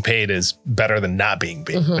 but being paid is better than not being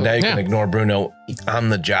paid. But now you Yeah. can ignore Bruno on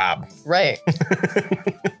the job. Right.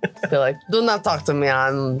 They're like, do not talk to me.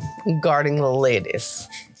 I'm guarding the ladies.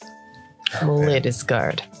 I'm a ladies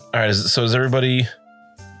guard. All right, so does everybody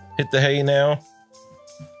hit the hay now?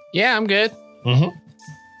 Yeah, I'm good.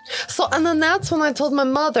 So, and then that's when I told my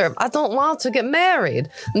mother, I don't want to get married.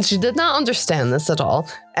 And she did not understand this at all.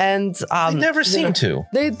 And They never seem to.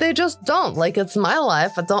 They just don't. Like, it's my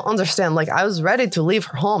life. I don't understand. Like, I was ready to leave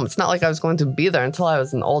her home. It's not like I was going to be there until I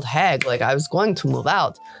was an old hag. Like, I was going to move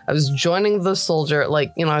out. I was joining the soldier.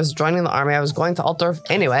 Like, you know, I was joining the army. I was going to Altdorf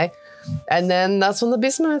anyway. And then that's when the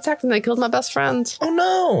beastmen attacked and they killed my best friend. Oh,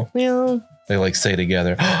 no. Yeah, They like say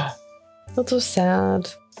together. that was sad.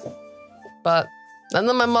 But, and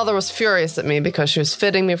then my mother was furious at me because she was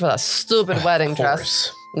fitting me for that stupid wedding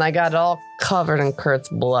dress. And I got it all covered in Kurt's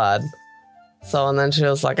blood. So, and then she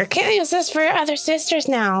was like, I can't use this for your other sisters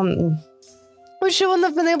now. But she wouldn't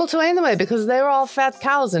have been able to anyway because they were all fat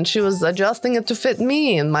cows and she was adjusting it to fit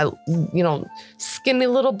me and my, you know, skinny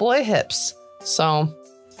little boy hips. So,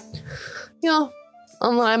 you know,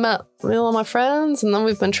 and then I met all my friends and then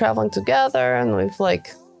we've been traveling together and we've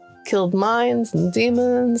like killed mines and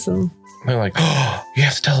demons and They're like, oh, you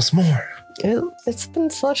have to tell us more. it's been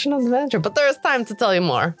such an adventure. But there is time to tell you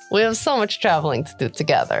more. We have so much traveling to do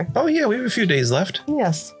together. Oh, yeah, we have a few days left.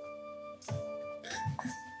 Yes.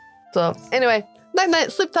 So, anyway,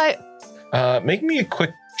 night, sleep tight. Make me a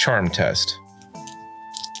quick charm test.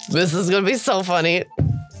 This is going to be so funny.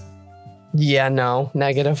 Yeah, no,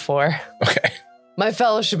 -4. Okay. My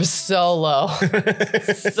fellowship is so low.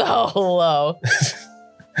 So low.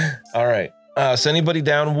 All right. So anybody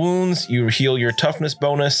down wounds, you heal your toughness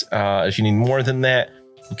bonus. If you need more than that,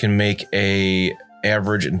 you can make a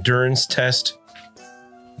average endurance test.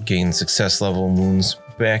 Gain success level wounds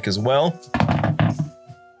back as well.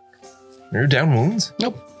 You're down wounds?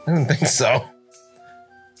 Nope. I didn't think so.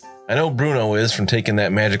 I know Bruno is from taking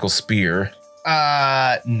that magical spear.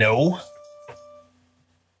 No.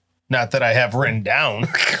 Not that I have written down.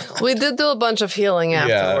 We did do a bunch of healing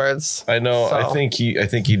afterwards. I know. So. I think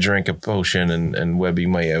he drank a potion and Webby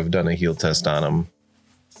might have done a heal test on him.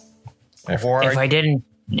 Or If I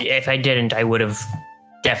didn't, I would have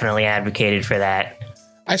definitely advocated for that.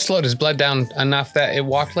 I slowed his blood down enough that it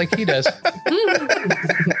walked like he does.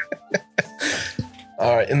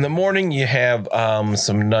 All right. In the morning, you have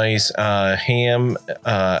some nice ham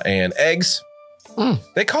and eggs.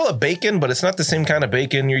 They call it bacon, but it's not the same kind of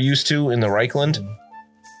bacon you're used to in the Reichland.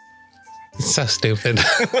 It's so stupid.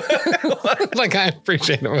 Like, I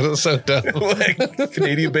appreciate it, but it's so dumb. Like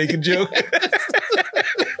Canadian bacon joke.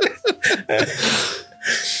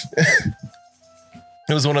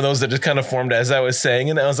 It was one of those that just kind of formed as I was saying,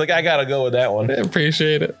 and I was like, I gotta go with that one. I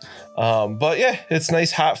appreciate it. But yeah, it's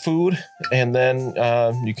nice hot food, and then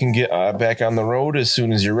you can get back on the road as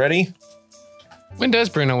soon as you're ready. When does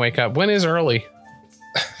Bruno wake up? When is early?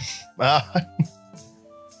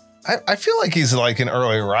 I feel like he's like an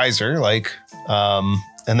early riser, like, and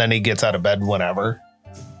then he gets out of bed whenever.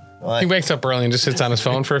 He wakes up early and just sits on his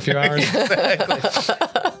phone for a few hours.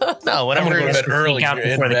 No, whenever I'm gonna go to bed early. out You're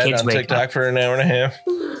in before the bed kids on wake TikTok up. for an hour and a half.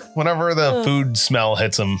 whenever the food smell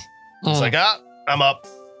hits him, it's like, I'm up.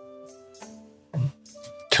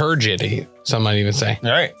 Turgid, some might even say. All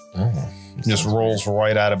right. Just rolls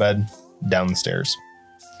right out of bed, down the stairs.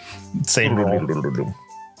 Same roll.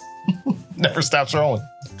 Never stops rolling.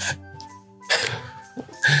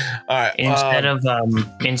 All right.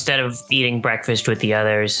 Instead of eating breakfast with the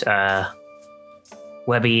others,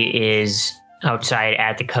 Webby is outside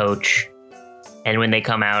at the coach, and when they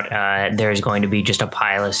come out, there's going to be just a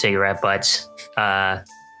pile of cigarette butts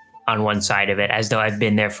on one side of it, as though I've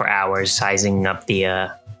been there for hours sizing up the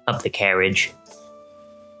carriage.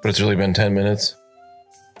 But it's really been 10 minutes.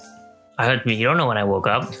 You don't know when I woke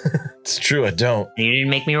up. It's true, I don't. You didn't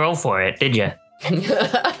make me roll for it, did you?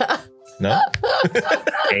 No?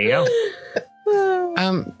 There you go.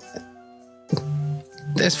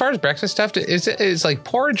 As far as breakfast stuff, is like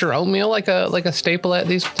porridge or oatmeal like a staple at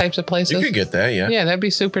these types of places? You could get that, yeah. Yeah, that'd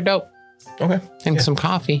be super dope. Okay. And some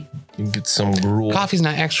coffee. You can get some gruel. Coffee's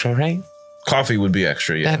not extra, right? Coffee would be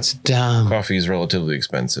extra, yeah. That's dumb. Coffee is relatively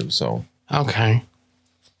expensive, so. Okay.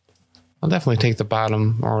 I'll definitely take the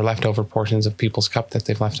bottom or leftover portions of people's cup that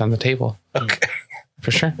they've left on the table. Okay.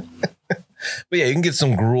 For sure. But yeah, you can get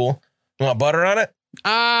some gruel. You want butter on it?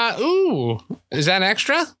 Ooh. Is that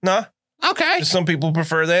extra? Nah. Okay. Just some people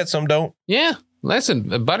prefer that, some don't. Yeah.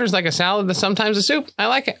 Listen, butter's like a salad that's sometimes a soup. I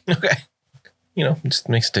like it. Okay. You know, it just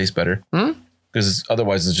makes it taste better. Because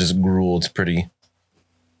otherwise it's just gruel. It's pretty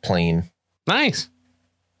plain. Nice.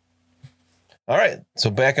 All right.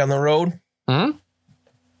 So back on the road. So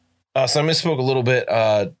I misspoke a little bit.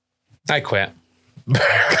 I quit.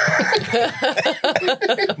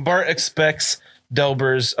 Bart expects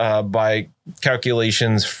Delbers, by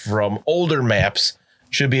calculations from older maps,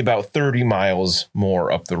 should be about 30 miles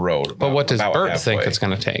more up the road. But what does about Bert halfway. think it's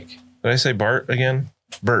going to take? Did I say Bart again?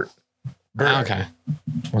 Bert. Okay.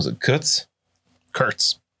 Was it Kutz?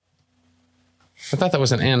 Kurtz. I thought that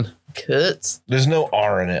was an N. Cuts. There's no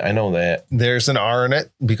R in it. I know that. There's an R in it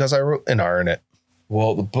because I wrote an R in it.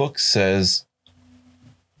 Well, the book says.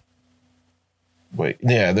 Wait,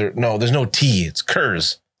 yeah, there's no T. It's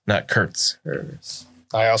Kurz, not Kurtz.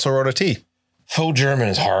 I also wrote a T. Faux German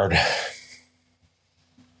is hard.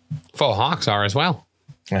 Full Hawks are as well.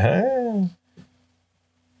 Uh-huh.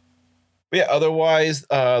 But yeah, otherwise,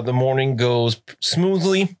 the morning goes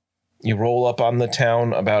smoothly. You roll up on the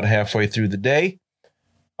town about halfway through the day.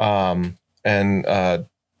 And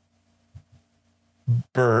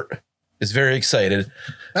Bert is very excited.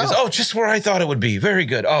 Oh, just where I thought it would be. Very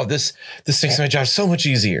good. Oh, this makes my job so much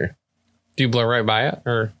easier. Do you blow right by it,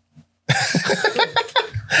 or?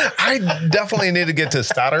 I definitely need to get to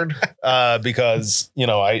Stoddard because, you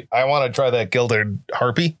know, I want to try that gilded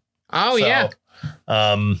harpy. Oh, yeah.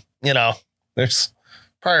 You know, there's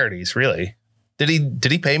priorities, really.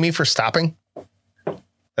 Did he pay me for stopping?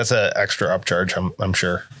 That's an extra upcharge, I'm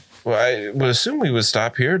sure. Well, I would assume we would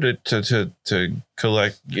stop here to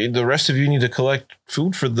collect. The rest of you need to collect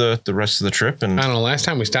food for the rest of the trip. And I don't know. Last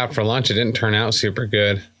time we stopped for lunch, it didn't turn out super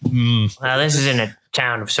good. Well, this is in a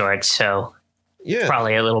town of sorts, so yeah,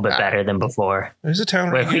 probably a little bit better than before. There's a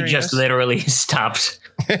town Where right we here, just yes. literally stopped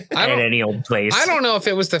at any old place. I don't know if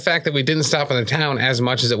it was the fact that we didn't stop in the town as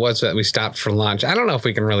much as it was that we stopped for lunch. I don't know if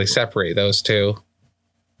we can really separate those two.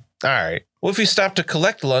 All right. Well, if you stop to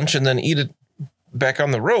collect lunch and then eat it back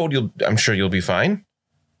on the road, I'm sure you'll be fine.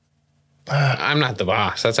 I'm not the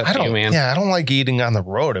boss. That's up to you, man. Yeah, I don't like eating on the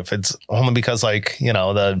road if it's only because, like, you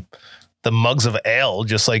know, the mugs of ale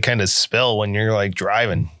just like kind of spill when you're like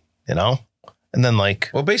driving, you know? And then like,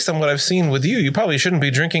 Well, based on what I've seen with you, you probably shouldn't be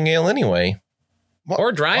drinking ale anyway.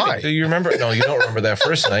 Or driving. why? Do you remember? No, you don't remember that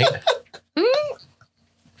first night.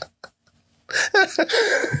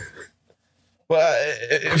 Well,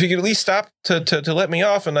 if you could at least stop to let me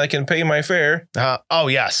off and I can pay my fare. Oh,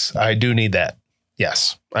 yes, I do need that.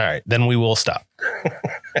 Yes. All right. Then we will stop.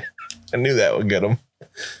 I knew that would get him.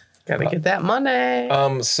 Gotta get that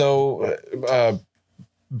money. So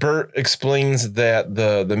Bert explains that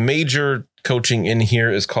the major coaching in here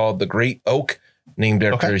is called the Great Oak, named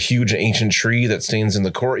after a huge ancient tree that stands in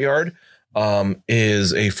the courtyard.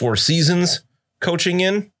 Is a Four Seasons coaching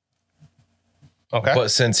in. Okay. But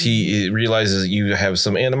since he realizes you have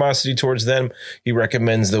some animosity towards them, he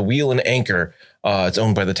recommends the Wheel and Anchor. It's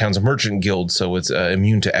owned by the Towns Merchant Guild, so it's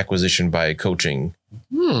immune to acquisition by coaching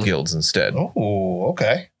guilds instead. Oh,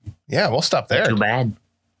 okay. Yeah, we'll stop there. Too bad.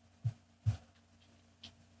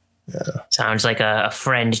 Yeah. Sounds like a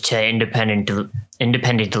friend to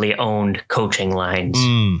independently owned coaching lines.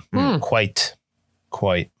 Quite.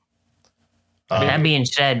 That being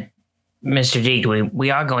said, Mr. Deek, we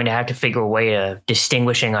are going to have to figure a way of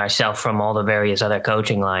distinguishing ourselves from all the various other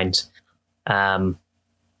coaching lines. I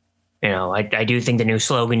do think the new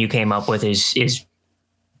slogan you came up with is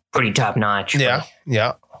pretty top notch. Yeah. We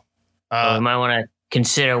might want to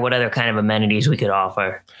consider what other kind of amenities we could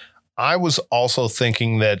offer. I was also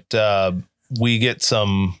thinking that we get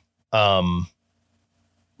some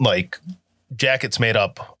jackets made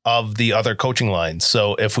up of the other coaching lines.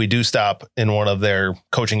 So if we do stop in one of their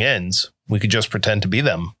coaching ends, we could just pretend to be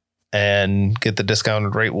them and get the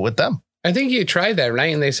discounted rate with them. I think you tried that,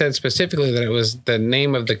 right? And they said specifically that it was the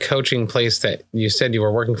name of the coaching place that you said you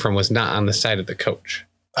were working from was not on the side of the coach.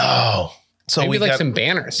 Oh, so maybe we got some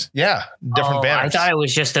banners. Yeah, different banners. I thought it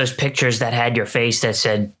was just those pictures that had your face that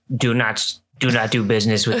said, do not do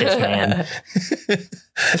business with this man.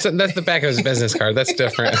 That's the back of his business card. That's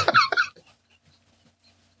different.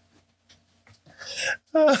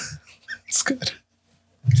 That's good.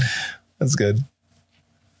 That's good.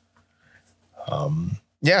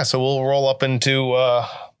 Yeah, so we'll roll up into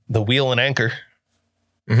the Wheel and Anchor.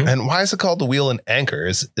 Mm-hmm. And why is it called the Wheel and Anchor?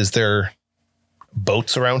 Is there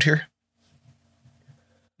boats around here?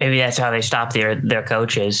 Maybe that's how they stop their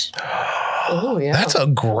coaches. Oh, yeah. That's a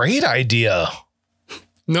great idea.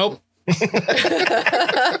 Nope.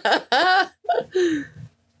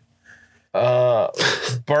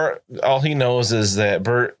 Bart, all he knows is that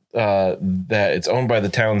that it's owned by the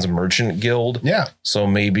town's merchant guild. Yeah. So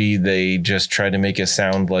maybe they just try to make it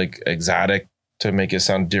sound like exotic to make it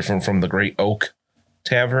sound different from the Great Oak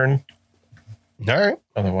Tavern. All right.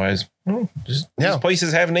 Otherwise, these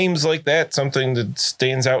places have names like that, something that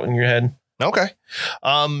stands out in your head. Okay.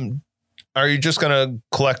 Are you just going to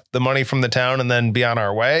collect the money from the town and then be on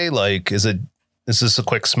our way? Like, is this a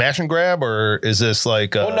quick smash and grab, or is this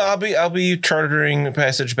like no, I'll be chartering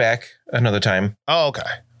passage back another time. Oh, okay.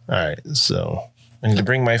 All right. So I need to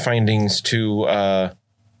bring my findings to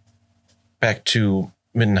back to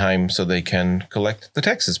Middenheim so they can collect the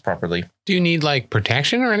taxes properly. Do you need like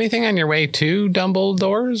protection or anything on your way to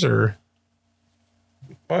Dumbledore's, or?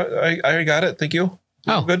 I already got it. Thank you.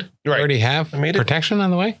 Oh, good. You already have protection on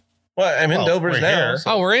the way? Well, I'm in Dober's now.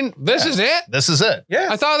 So. Oh, we're in. This is it? This is it. Yeah.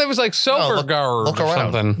 I thought it was like Silverguard look or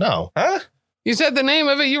around. something. No. Huh? You said the name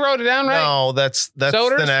of it. You wrote it down, right? No, that's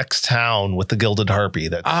Soders? the next town with the Gilded Harpy.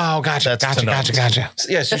 Oh, gotcha. Gotcha.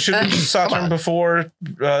 Yes, you should reach Saturn before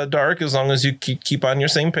dark as long as you keep on your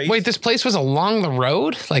same pace. Wait, this place was along the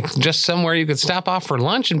road? Like just somewhere you could stop off for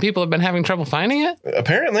lunch and people have been having trouble finding it?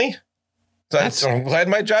 Apparently. So I'm glad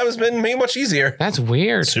my job has been made much easier. That's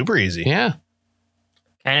weird. Super easy. Yeah.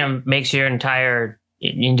 Kind of makes your entire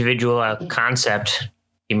individual concept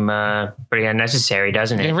seem pretty unnecessary,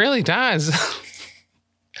 doesn't it? It really does.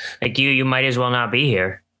 Like you might as well not be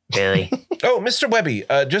here, really. Oh, Mr. Webby,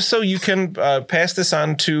 just so you can pass this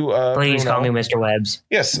on to Please Bruno. call me Mr. Webbs.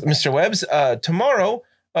 Yes, Mr. Webbs. Tomorrow,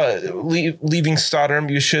 leaving Stoddard,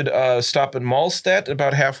 you should stop in Malstadt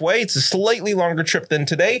about halfway. It's a slightly longer trip than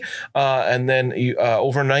today. And then you,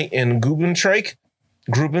 overnight in Grubenstrike.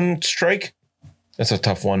 That's a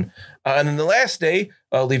tough one. And then the last day,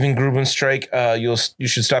 leaving Grubenstrike, you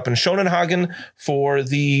should stop in Schonenhagen for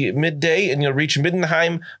the midday, and you'll reach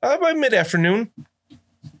Middenheim by mid-afternoon.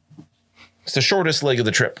 It's the shortest leg of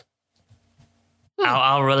the trip.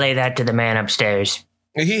 I'll relay that to the man upstairs.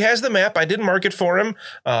 He has the map. I did mark it for him.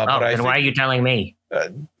 Then why are you telling me?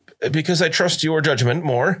 Because I trust your judgment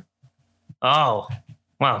more. Oh,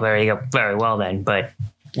 well, very well then. But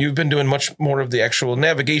you've been doing much more of the actual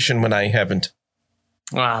navigation when I haven't.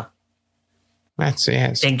 Well, that's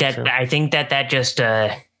it. I think that just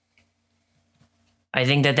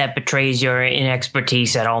betrays your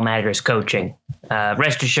inexpertise at all matters coaching.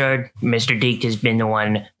 Rest assured, Mr. Deek has been the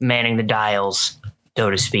one manning the dials, so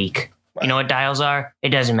to speak. You know what dials are? It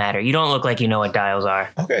doesn't matter. You don't look like you know what dials are.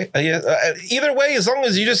 Okay. Either way, as long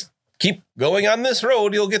as you just keep going on this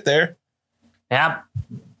road, you'll get there. Yep.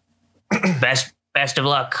 Best of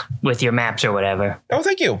luck with your maps or whatever. Oh,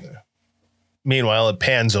 thank you. Meanwhile, it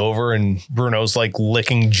pans over and Bruno's like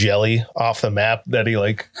licking jelly off the map that he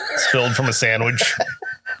like spilled from a sandwich.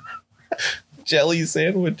 Jelly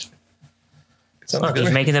sandwich. Look,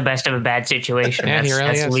 he's making the best of a bad situation. Yeah, he that's really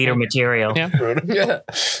that's is. leader material. Yeah.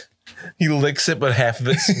 He licks it, but half of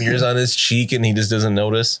it smears on his cheek and he just doesn't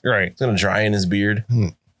notice. Right. It's gonna dry in his beard.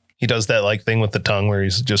 He does that like thing with the tongue where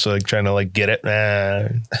he's just like trying to like get it.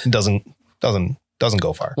 Doesn't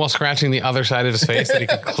go far. While scratching the other side of his face that he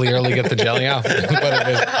could clearly get the jelly off, but it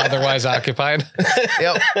was otherwise occupied.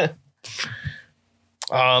 Yep.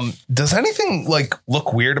 Does anything like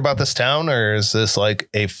look weird about this town, or is this like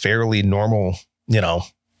a fairly normal,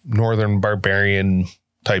 northern barbarian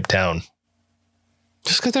type town?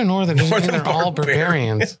 Just because they're northern doesn't mean they're all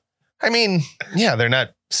barbarians. I mean, yeah, they're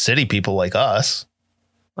not city people like us.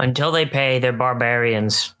 Until they pay, they're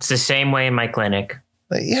barbarians. It's the same way in my clinic.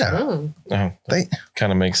 Yeah, Oh, they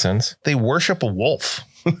kind of makes sense. they worship a wolf.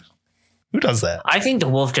 Who does that? I think the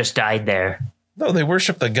wolf just died there. No, they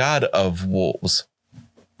worship the god of wolves.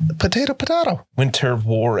 Potato. Winter,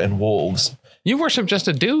 war, and wolves. You worship just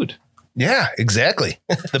a dude. Yeah, exactly.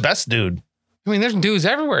 The best dude. I mean, there's dudes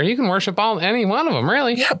everywhere. You can worship any one of them,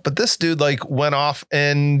 really. Yeah, but this dude like went off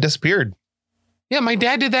and disappeared. Yeah, my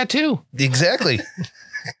dad did that too. Exactly.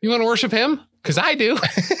 You want to worship him? Because I do.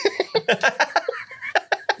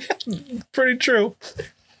 Pretty true.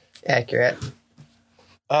 Accurate.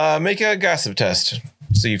 Make a gossip test.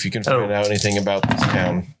 See if you can find out anything about this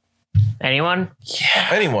town. Anyone?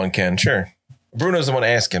 Anyone can, sure. Bruno's the one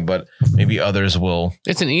asking, but maybe others will.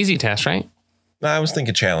 It's an easy test, right? I was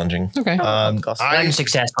thinking challenging. Okay. I One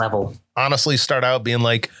success level. honestly start out being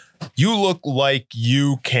like, you look like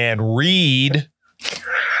you can read.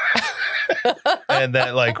 And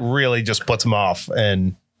that like really just puts them off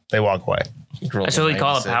and they walk away. That's what we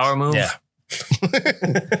call a power move. Yeah.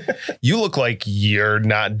 You look like you're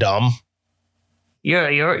not dumb.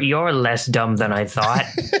 You're less dumb than I thought.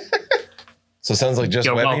 So it sounds like just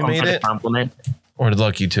You're Webby welcome made for the it, compliment. or did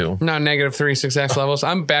Lucky too? No, -3 success levels.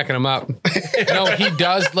 I'm backing him up. No, he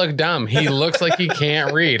does look dumb. He looks like he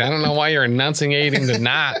can't read. I don't know why you're enunciating the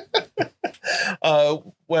not.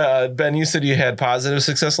 Well, Ben, you said you had positive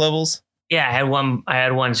success levels. Yeah, I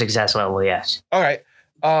had one success level. Yes. All right.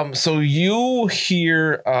 So you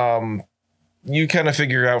hear, you kind of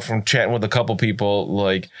figure out from chatting with a couple people,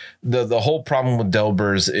 like the whole problem with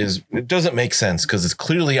Delbers is it doesn't make sense because it's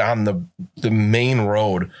clearly on the main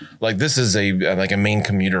road. Like this is a main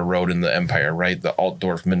commuter road in the Empire, right? The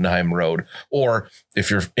Altdorf Middenheim Road, or if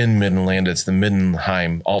you're in Middenland, it's the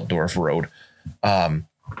Middenheim Altdorf Road.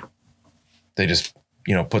 They just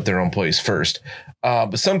put their own place first.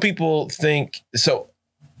 But some people think so.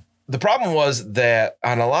 The problem was that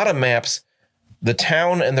on a lot of maps, the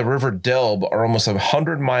town and the River Delb are almost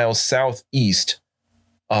 100 miles southeast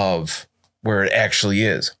of where it actually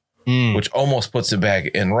is, which almost puts it back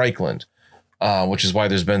in Reichland, which is why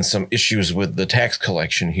there's been some issues with the tax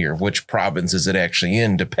collection here. Which province is it actually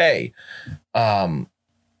in to pay?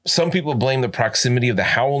 Some people blame the proximity of the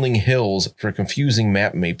Howling Hills for confusing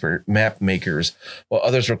map makers, while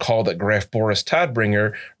others recall that Graf Boris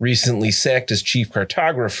Todbringer recently sacked his chief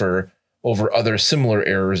cartographer over other similar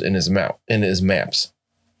errors in his maps.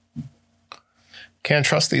 Can't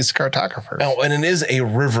trust these cartographers. Oh, and it is a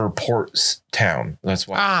river port town. That's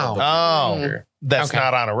why. That's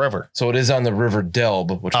not on a river. So it is on the River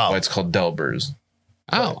Delb, which is why it's called Delbers.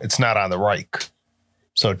 Oh, It's not on the Reich.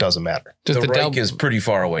 So it doesn't matter. does The the Reich Delb is pretty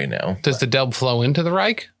far away now. does the Delb flow into the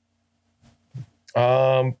Reich?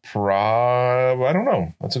 I don't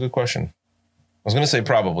know. That's a good question. I was going to say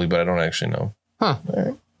probably, but I don't actually know. Huh.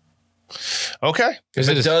 Okay. If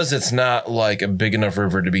it does, it's not like a big enough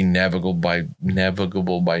river to be navigable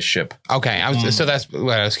by ship. Okay, so that's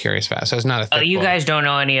what I was curious about. So it's not a thick You book. guys don't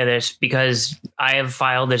know any of this because I have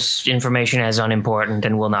filed this information as unimportant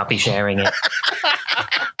and will not be sharing it.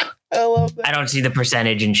 I love that. I don't see the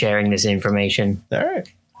percentage in sharing this information. All right.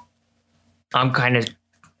 I'm kind of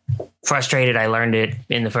frustrated I learned it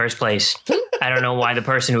in the first place. I don't know why the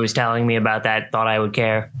person who was telling me about that thought I would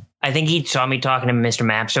care. I think he saw me talking to Mr.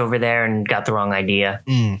 Maps over there and got the wrong idea.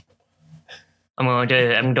 I'm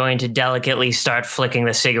going to delicately start flicking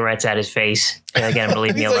the cigarettes at his face. Can I get him to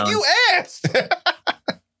leave me alone? You asked.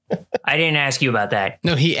 I didn't ask you about that.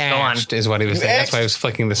 No, he on. asked is what he was saying. That's why he was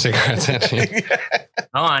flicking the cigarettes at you.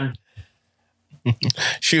 Go on.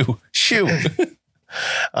 Shoo.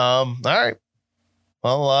 All right.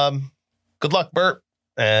 Well, good luck, Bert.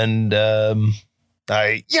 And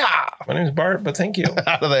My name's Bart, but thank you.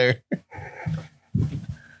 out of there.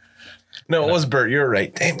 No, it was Bert. You're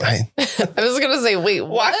right. Damn. I was gonna say, wait,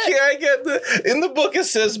 Why what? can't I get in the book? It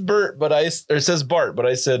says Bert, it says Bart, but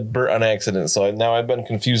I said Bert on accident. So now I've been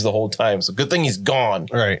confused the whole time. So good thing he's gone.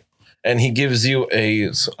 Right. And he gives you a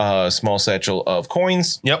small satchel of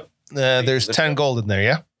coins. Yep. There's 10 gold in there.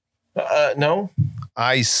 Yeah. No.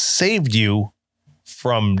 I saved you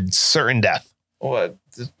from certain death. What?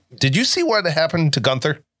 Did you see what happened to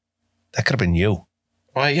Gunther? That could have been you.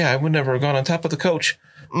 Why? Yeah, I would never have gone on top of the coach.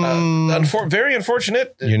 Very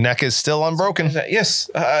unfortunate. Your neck is still unbroken. Yes.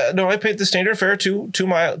 No, I paid the standard fare, two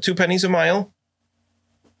pennies a mile.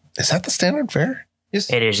 Is that the standard fare?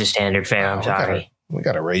 Yes. It is a standard fare. I'm sorry. We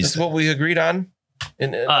gotta raise That's it. what we agreed on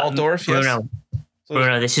in Altdorf. Yes.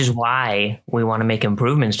 Bruno, this is why we want to make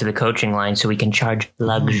improvements to the coaching line so we can charge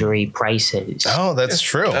luxury prices. Oh, that's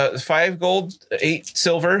true. 5 gold, 8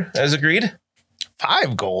 silver, as agreed.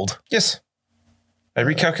 5 gold. Yes. I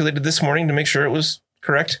recalculated this morning to make sure it was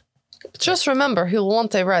correct. Just remember, he'll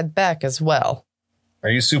want a ride back as well. Are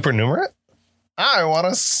you supernumerate? I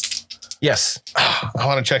want to. Yes. I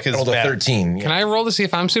want to check his. Rolled a map. 13. Can I roll to see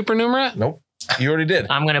if I'm supernumerate? Nope. You already did.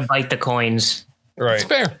 I'm going to bite the coins. It's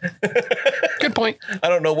Right. fair. Good point. I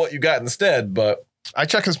don't know what you got instead, but I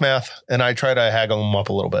check his math and I try to haggle him up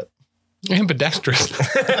a little bit. Ambidextrous.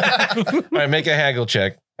 all right, make a haggle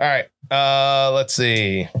check. All right. Let's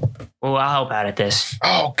see. Well, I'll help out at this.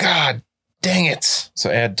 Oh God, dang it!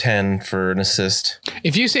 So add 10 for an assist.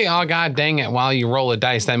 If you say, oh, God, dang it, while you roll a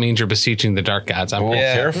dice, that means you're beseeching the dark gods. I'm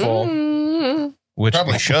Yeah. Careful. Mm. Which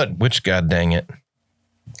Probably should. Which god dang it?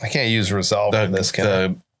 I can't use resolve in this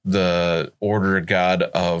kind. The order god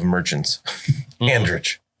of merchants.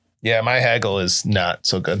 Andrich. Yeah, my haggle is not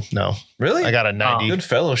so good. No, Really? I got a 90. Good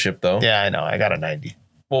fellowship though. Yeah, I know. I got a 90.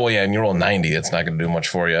 Well, yeah, and you roll 90. It's not going to do much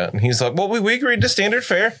for you. And he's like, well, we agreed to standard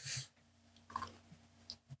fare.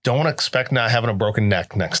 Don't expect not having a broken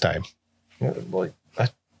neck next time. Like,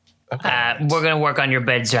 We're going to work on your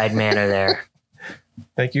bedside manner there.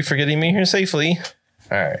 thank you for getting me here safely.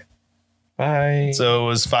 All right. Bye. So it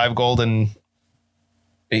was 5 gold and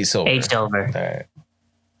 8 silver. 8 silver. All right.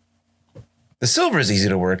 The silver is easy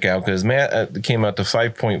to work out because Matt came out to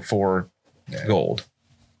 5.4 gold.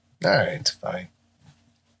 all right, fine.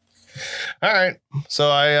 All right. So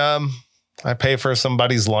I pay for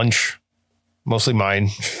somebody's lunch, mostly mine,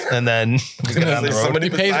 and then we get on the road. He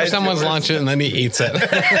pays for someone's lunch and then he eats it.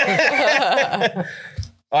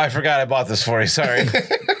 Oh, I forgot I bought this for you. Sorry.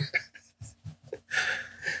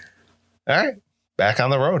 All right. Back on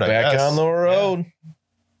the road. I Back guess. on the road.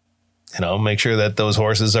 You know, make sure that those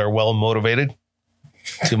horses are well motivated.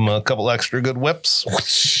 Give them a couple extra good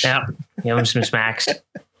whips. Yeah. Give him some smacks.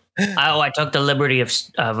 I took the liberty of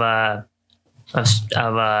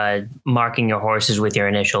marking your horses with your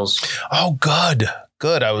initials. Oh, good.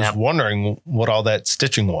 Good. I was Yep. wondering what all that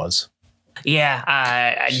stitching was. Yeah,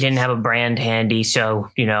 I didn't have a brand handy, so,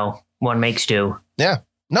 one makes do. Yeah.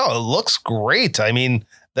 No, it looks great. I mean,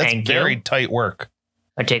 that's Thank you. very tight work.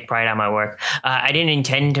 I take pride on my work. I didn't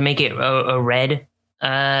intend to make it a red,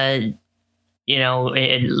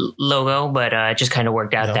 logo, but it just kind of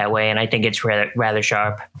worked out that way, and I think it's rather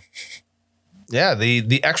sharp. Yeah,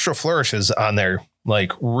 the extra flourishes on there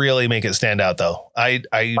like really make it stand out though.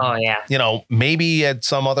 Oh yeah. Maybe at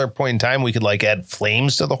some other point in time we could like add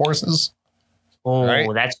flames to the horses. Oh, Right.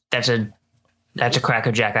 that's a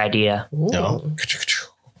crackerjack idea. You know?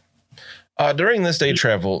 During this day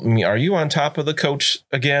travel, are you on top of the coach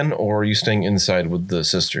again, or are you staying inside with the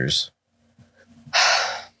sisters?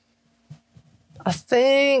 I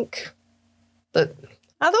think that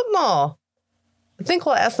I don't know. I think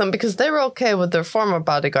we'll ask them because they were okay with their former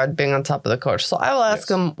bodyguard being on top of the coach. So I will ask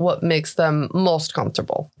them what makes them most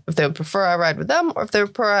comfortable. If they would prefer I ride with them or if they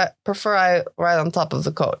would prefer I ride on top of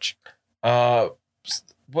the coach.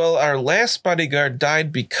 Well, our last bodyguard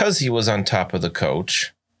died because he was on top of the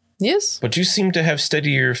coach. Yes, But you seem to have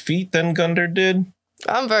steadier feet than Gunder did.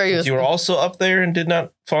 I'm very used You were to also up there and did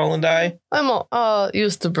not fall and die. I'm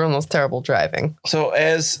used to Bruno's terrible driving. So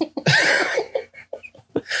as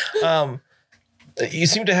you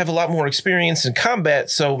seem to have a lot more experience in combat,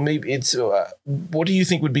 so maybe it's what do you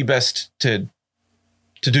think would be best to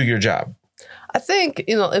do your job? I think,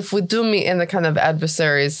 if we do meet any kind of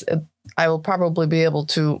adversaries, I will probably be able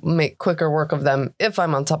to make quicker work of them if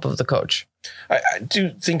I'm on top of the coach. I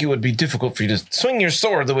do think it would be difficult for you to swing your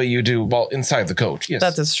sword the way you do while inside the coach. Yes.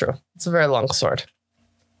 That is true. It's a very long sword.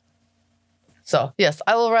 So, yes,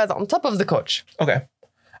 I will ride on top of the coach. Okay.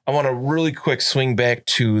 I want to really quick swing back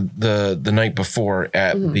to the night before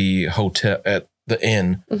at the hotel, at the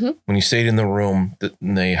inn, when you stayed in the room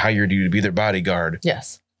and they hired you to be their bodyguard.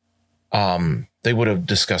 Yes. They would have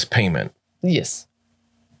discussed payment. Yes.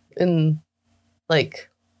 in like,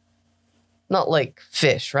 not like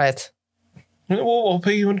fish, right? We'll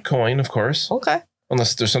pay you in coin, of course. Okay.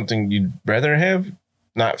 Unless there's something you'd rather have,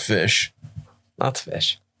 not fish. Not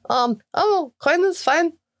fish. Oh, coin is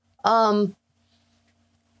fine.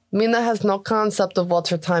 Mina has no concept of what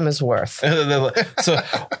her time is worth. So,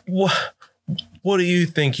 what do you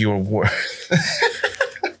think you're worth?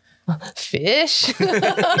 Fish?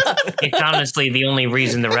 It's honestly the only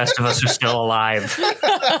reason the rest of us are still alive.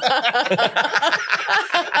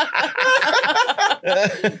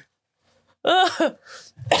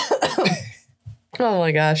 Oh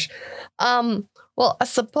my gosh. Well, I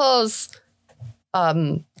suppose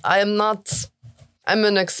I'm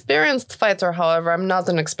an experienced fighter, however, I'm not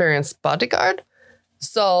an experienced bodyguard.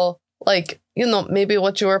 So, like, maybe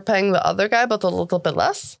what you were paying the other guy, but a little bit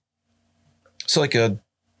less. So like a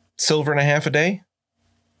silver and a half a day?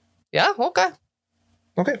 Yeah, okay.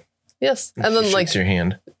 Okay. Yes. And then Shakes your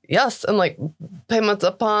hand. yes, and like payment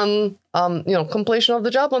upon completion of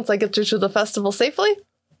the job once I get you to the festival safely.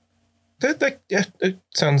 Yeah, it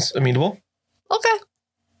sounds amenable. Okay.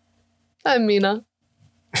 I'm Mina.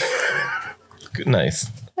 Good, nice.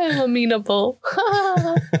 I'm amenable.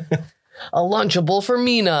 A lunchable for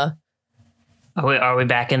Mina. Are we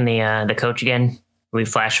back in the coach again? We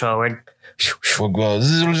flash forward. We'll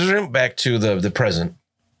go back to the present.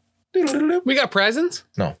 We got presents?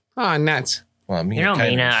 No. Oh, nuts. Well,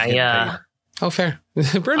 Mina, Oh, fair.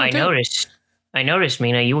 Bruno, I too. noticed,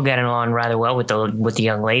 Mina, you were getting along rather well with the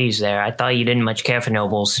young ladies there. I thought you didn't much care for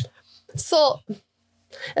nobles. So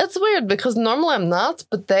it's weird because normally I'm not,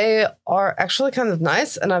 but they are actually kind of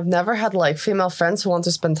nice, and I've never had like female friends who want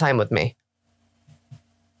to spend time with me.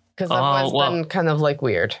 Because I've always been kind of like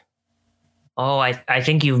weird. Oh, I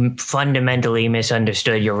think you've fundamentally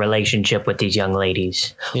misunderstood your relationship with these young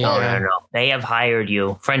ladies. Yeah. No. They have hired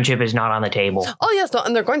you. Friendship is not on the table. Oh yes, no,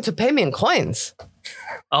 and they're going to pay me in coins.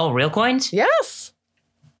 Oh, real coins? Yes.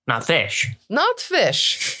 Not fish. Not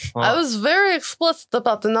fish. Well- I was very explicit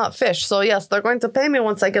about the not fish. So yes, they're going to pay me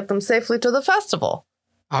once I get them safely to the festival.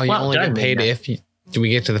 Oh, you Well only done, get paid Mina. do we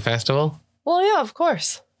get to the festival? Well, yeah, of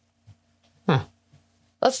course. Huh.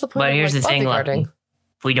 That's the point. But of, here's like, the thing, bodyguarding. Lucky.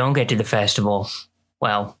 If we don't get to the festival,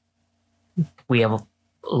 well, we have a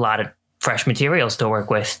lot of fresh materials to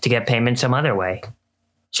work with to get payment some other way.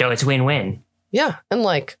 So it's win-win. Yeah, and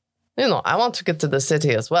like, I want to get to the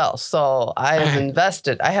city as well. So I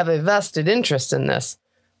have a vested interest in this.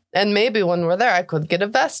 And maybe when we're there, I could get a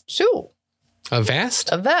vest too. A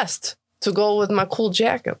vest? A vest to go with my cool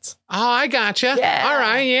jackets. Oh, I gotcha. Yeah. All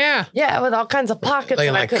right, yeah. Yeah, with all kinds of pockets. Like,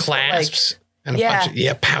 and I like could put, clasps and a yeah. bunch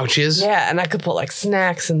of pouches. Yeah, and I could put like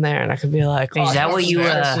snacks in there, and I could be like, Is that here's what you,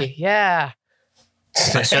 some sushi. Yeah.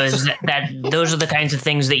 So is that those are the kinds of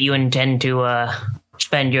things that you intend to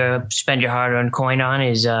spend your hard-earned coin on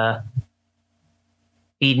is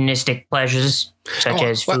hedonistic pleasures such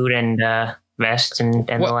as food and vests and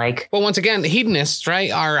the like. Well, once again, the hedonists,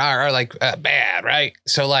 right, are like bad, right?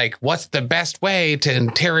 So, like, what's the best way to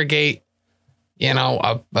interrogate,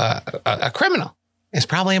 a criminal? It's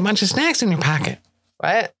probably a bunch of snacks in your pocket.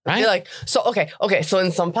 Right? Right. Be like, so, okay. So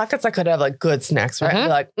in some pockets, I could have like good snacks, right? Be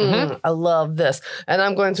like, I love this. And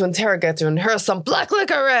I'm going to interrogate you, and here's some black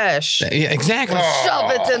licorice. Yeah, exactly. Shove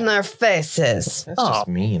it in their faces. That's just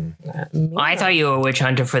mean. I thought you were a witch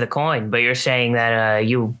hunter for the coin, but you're saying that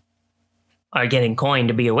you are getting coin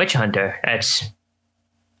to be a witch hunter. That's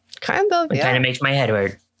Kind of, kind of makes my head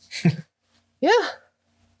hurt. Yeah.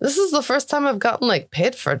 This is the first time I've gotten like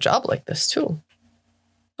paid for a job like this too.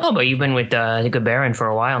 Oh, but you've been with the good Baron for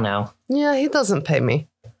a while now. Yeah, he doesn't pay me.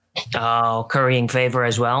 Oh, currying favor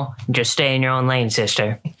as well? Just stay in your own lane,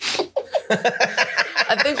 sister.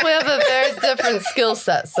 I think we have a very different skill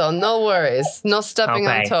set, so no worries. No stepping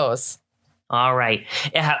on Okay. toes. All right.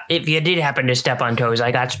 If you did happen to step on toes,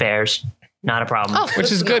 I got spares. Not a problem. Oh,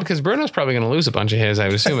 Which is good because Bruno's probably going to lose a bunch of his, I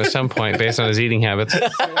would assume, at some point based on his eating habits.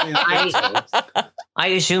 I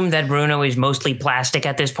assume that Bruno is mostly plastic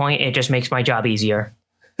at this point. It just makes my job easier.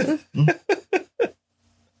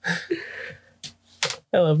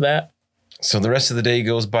 I love that. So the rest of the day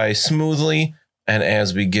goes by smoothly, and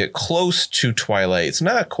as we get close to twilight, it's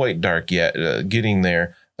not quite dark yet. Getting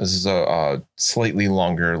there, this is a slightly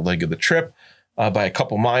longer leg of the trip by a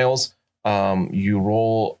couple miles. You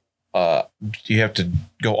roll. You have to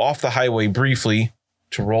go off the highway briefly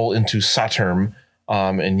to roll into Saturn,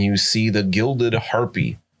 and you see the Gilded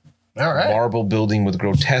Harpy. All right. Marble building with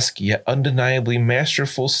grotesque yet undeniably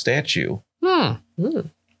masterful statue that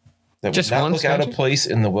would Just not one look out statue? of place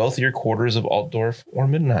in the wealthier quarters of Altdorf or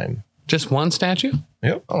Middenheim. Just one statue?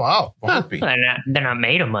 Yep. Oh, wow. A harpy. They're not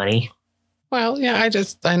made of money. Well, yeah, I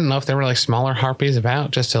don't know if there were like smaller harpies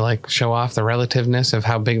about just to like show off the relativeness of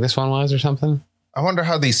how big this one was or something. I wonder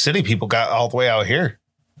how these city people got all the way out here.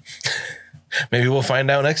 Maybe we'll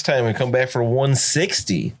find out next time and come back for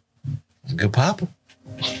 160. Good pop.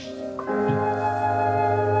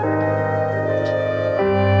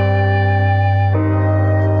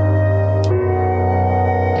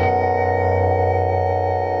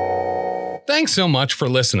 Thanks so much for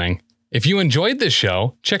listening. If you enjoyed this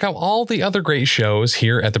show, check out all the other great shows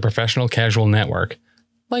here at the Professional Casual Network.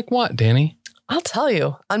 Like what, Danny? I'll tell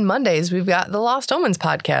you. On Mondays, we've got the Lost Omens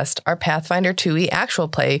podcast, our Pathfinder 2e actual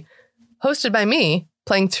play, hosted by me,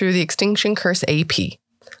 playing through the Extinction Curse AP.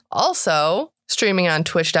 Also, streaming on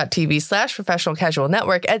twitch.tv/Professional Casual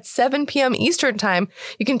Network at 7 p.m. Eastern Time,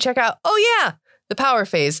 you can check out, the Power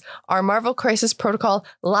Phase, our Marvel Crisis Protocol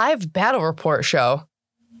live battle report show.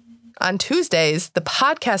 On Tuesdays, the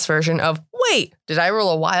podcast version of Wait, Did I Roll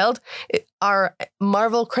a Wild? Our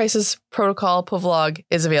Marvel Crisis Protocol vlog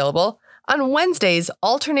is available. On Wednesdays,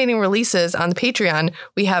 alternating releases on the Patreon,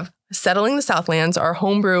 we have Settling the Southlands, our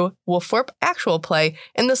homebrew Wolfthorpe actual play,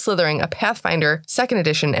 and The Slithering, a Pathfinder 2nd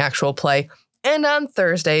edition actual play. And on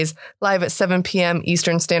Thursdays, live at 7 p.m.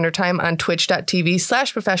 Eastern Standard Time on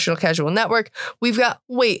twitch.tv/Professional Casual Network, we've got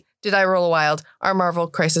Wait, Did I Roll a Wild? Our Marvel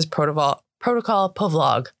Crisis Protocol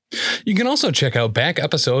vlog. You can also check out back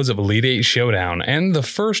episodes of Elite 8 Showdown and the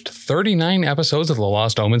first 39 episodes of the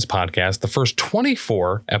Lost Omens podcast, the first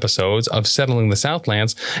 24 episodes of Settling the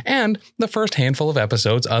Southlands, and the first handful of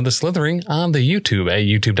episodes of The Slithering on the YouTube at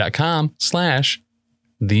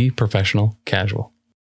youtube.com/theprofessionalcasual.